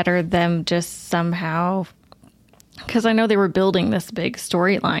felt better them just somehow, because I know they were building this big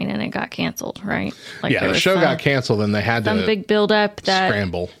storyline and it got canceled, right? Like the show got canceled and they had some big build up that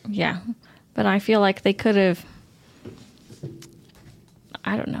scramble. Yeah, but I feel like they could have.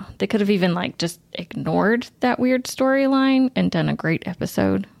 I don't know. They could have even just ignored that weird storyline and done a great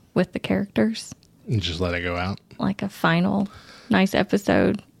episode with the characters. And just let it go out. Like a final nice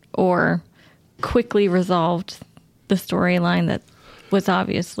episode, or quickly resolved the storyline that was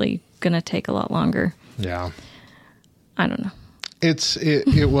obviously going to take a lot longer. Yeah. I don't know.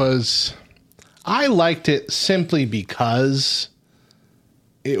 It was, I liked it simply because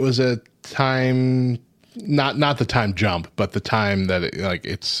it was a time, not the time jump, but the time that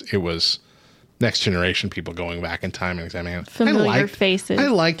it was Next Generation people going back in time and examining. Familiar faces. I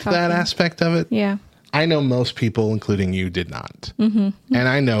liked that aspect of it. Yeah. I know most people, including you, did not. And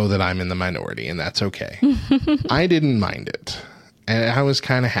I know that I'm in the minority, and that's okay. I didn't mind it. And I was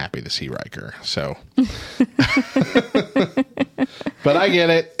kind of happy to see Riker. So, but I get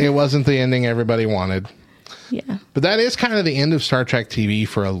it. It wasn't the ending everybody wanted. Yeah. But that is kind of the end of Star Trek TV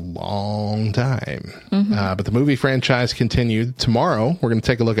for a long time. But the movie franchise continued. Tomorrow, we're going to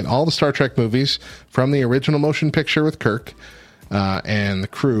take a look at all the Star Trek movies from the original motion picture with Kirk and the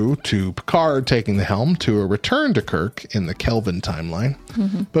crew, to Picard taking the helm, to a return to Kirk in the Kelvin timeline.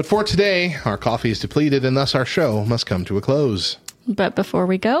 But for today, our coffee is depleted, and thus our show must come to a close. But before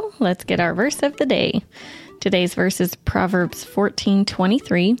we go, let's get our verse of the day. Today's verse is Proverbs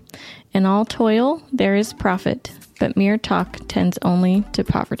 14:23. In all toil there is profit, but mere talk tends only to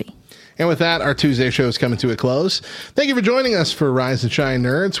poverty. And with that, our Tuesday show is coming to a close. Thank you for joining us for Rise and Shine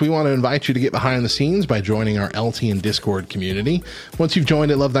Nerds. We want to invite you to get behind the scenes by joining our LTN Discord community. Once you've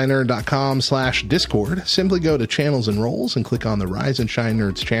joined at lovethynerd.com/Discord, simply go to Channels and Roles and click on the Rise and Shine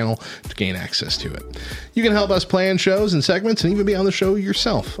Nerds channel to gain access to it. You can help us plan shows and segments and even be on the show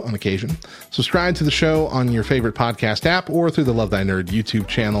yourself on occasion. Subscribe to the show on your favorite podcast app or through the Love Thy Nerd YouTube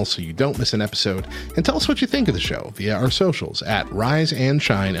channel so you don't miss an episode. And tell us what you think of the show via our socials at Rise and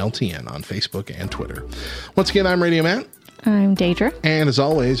Shine LTN on Facebook and Twitter. Once again, I'm Radio Matt. I'm Deidra. And as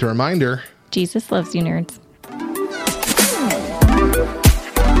always, a reminder, Jesus loves you, nerds.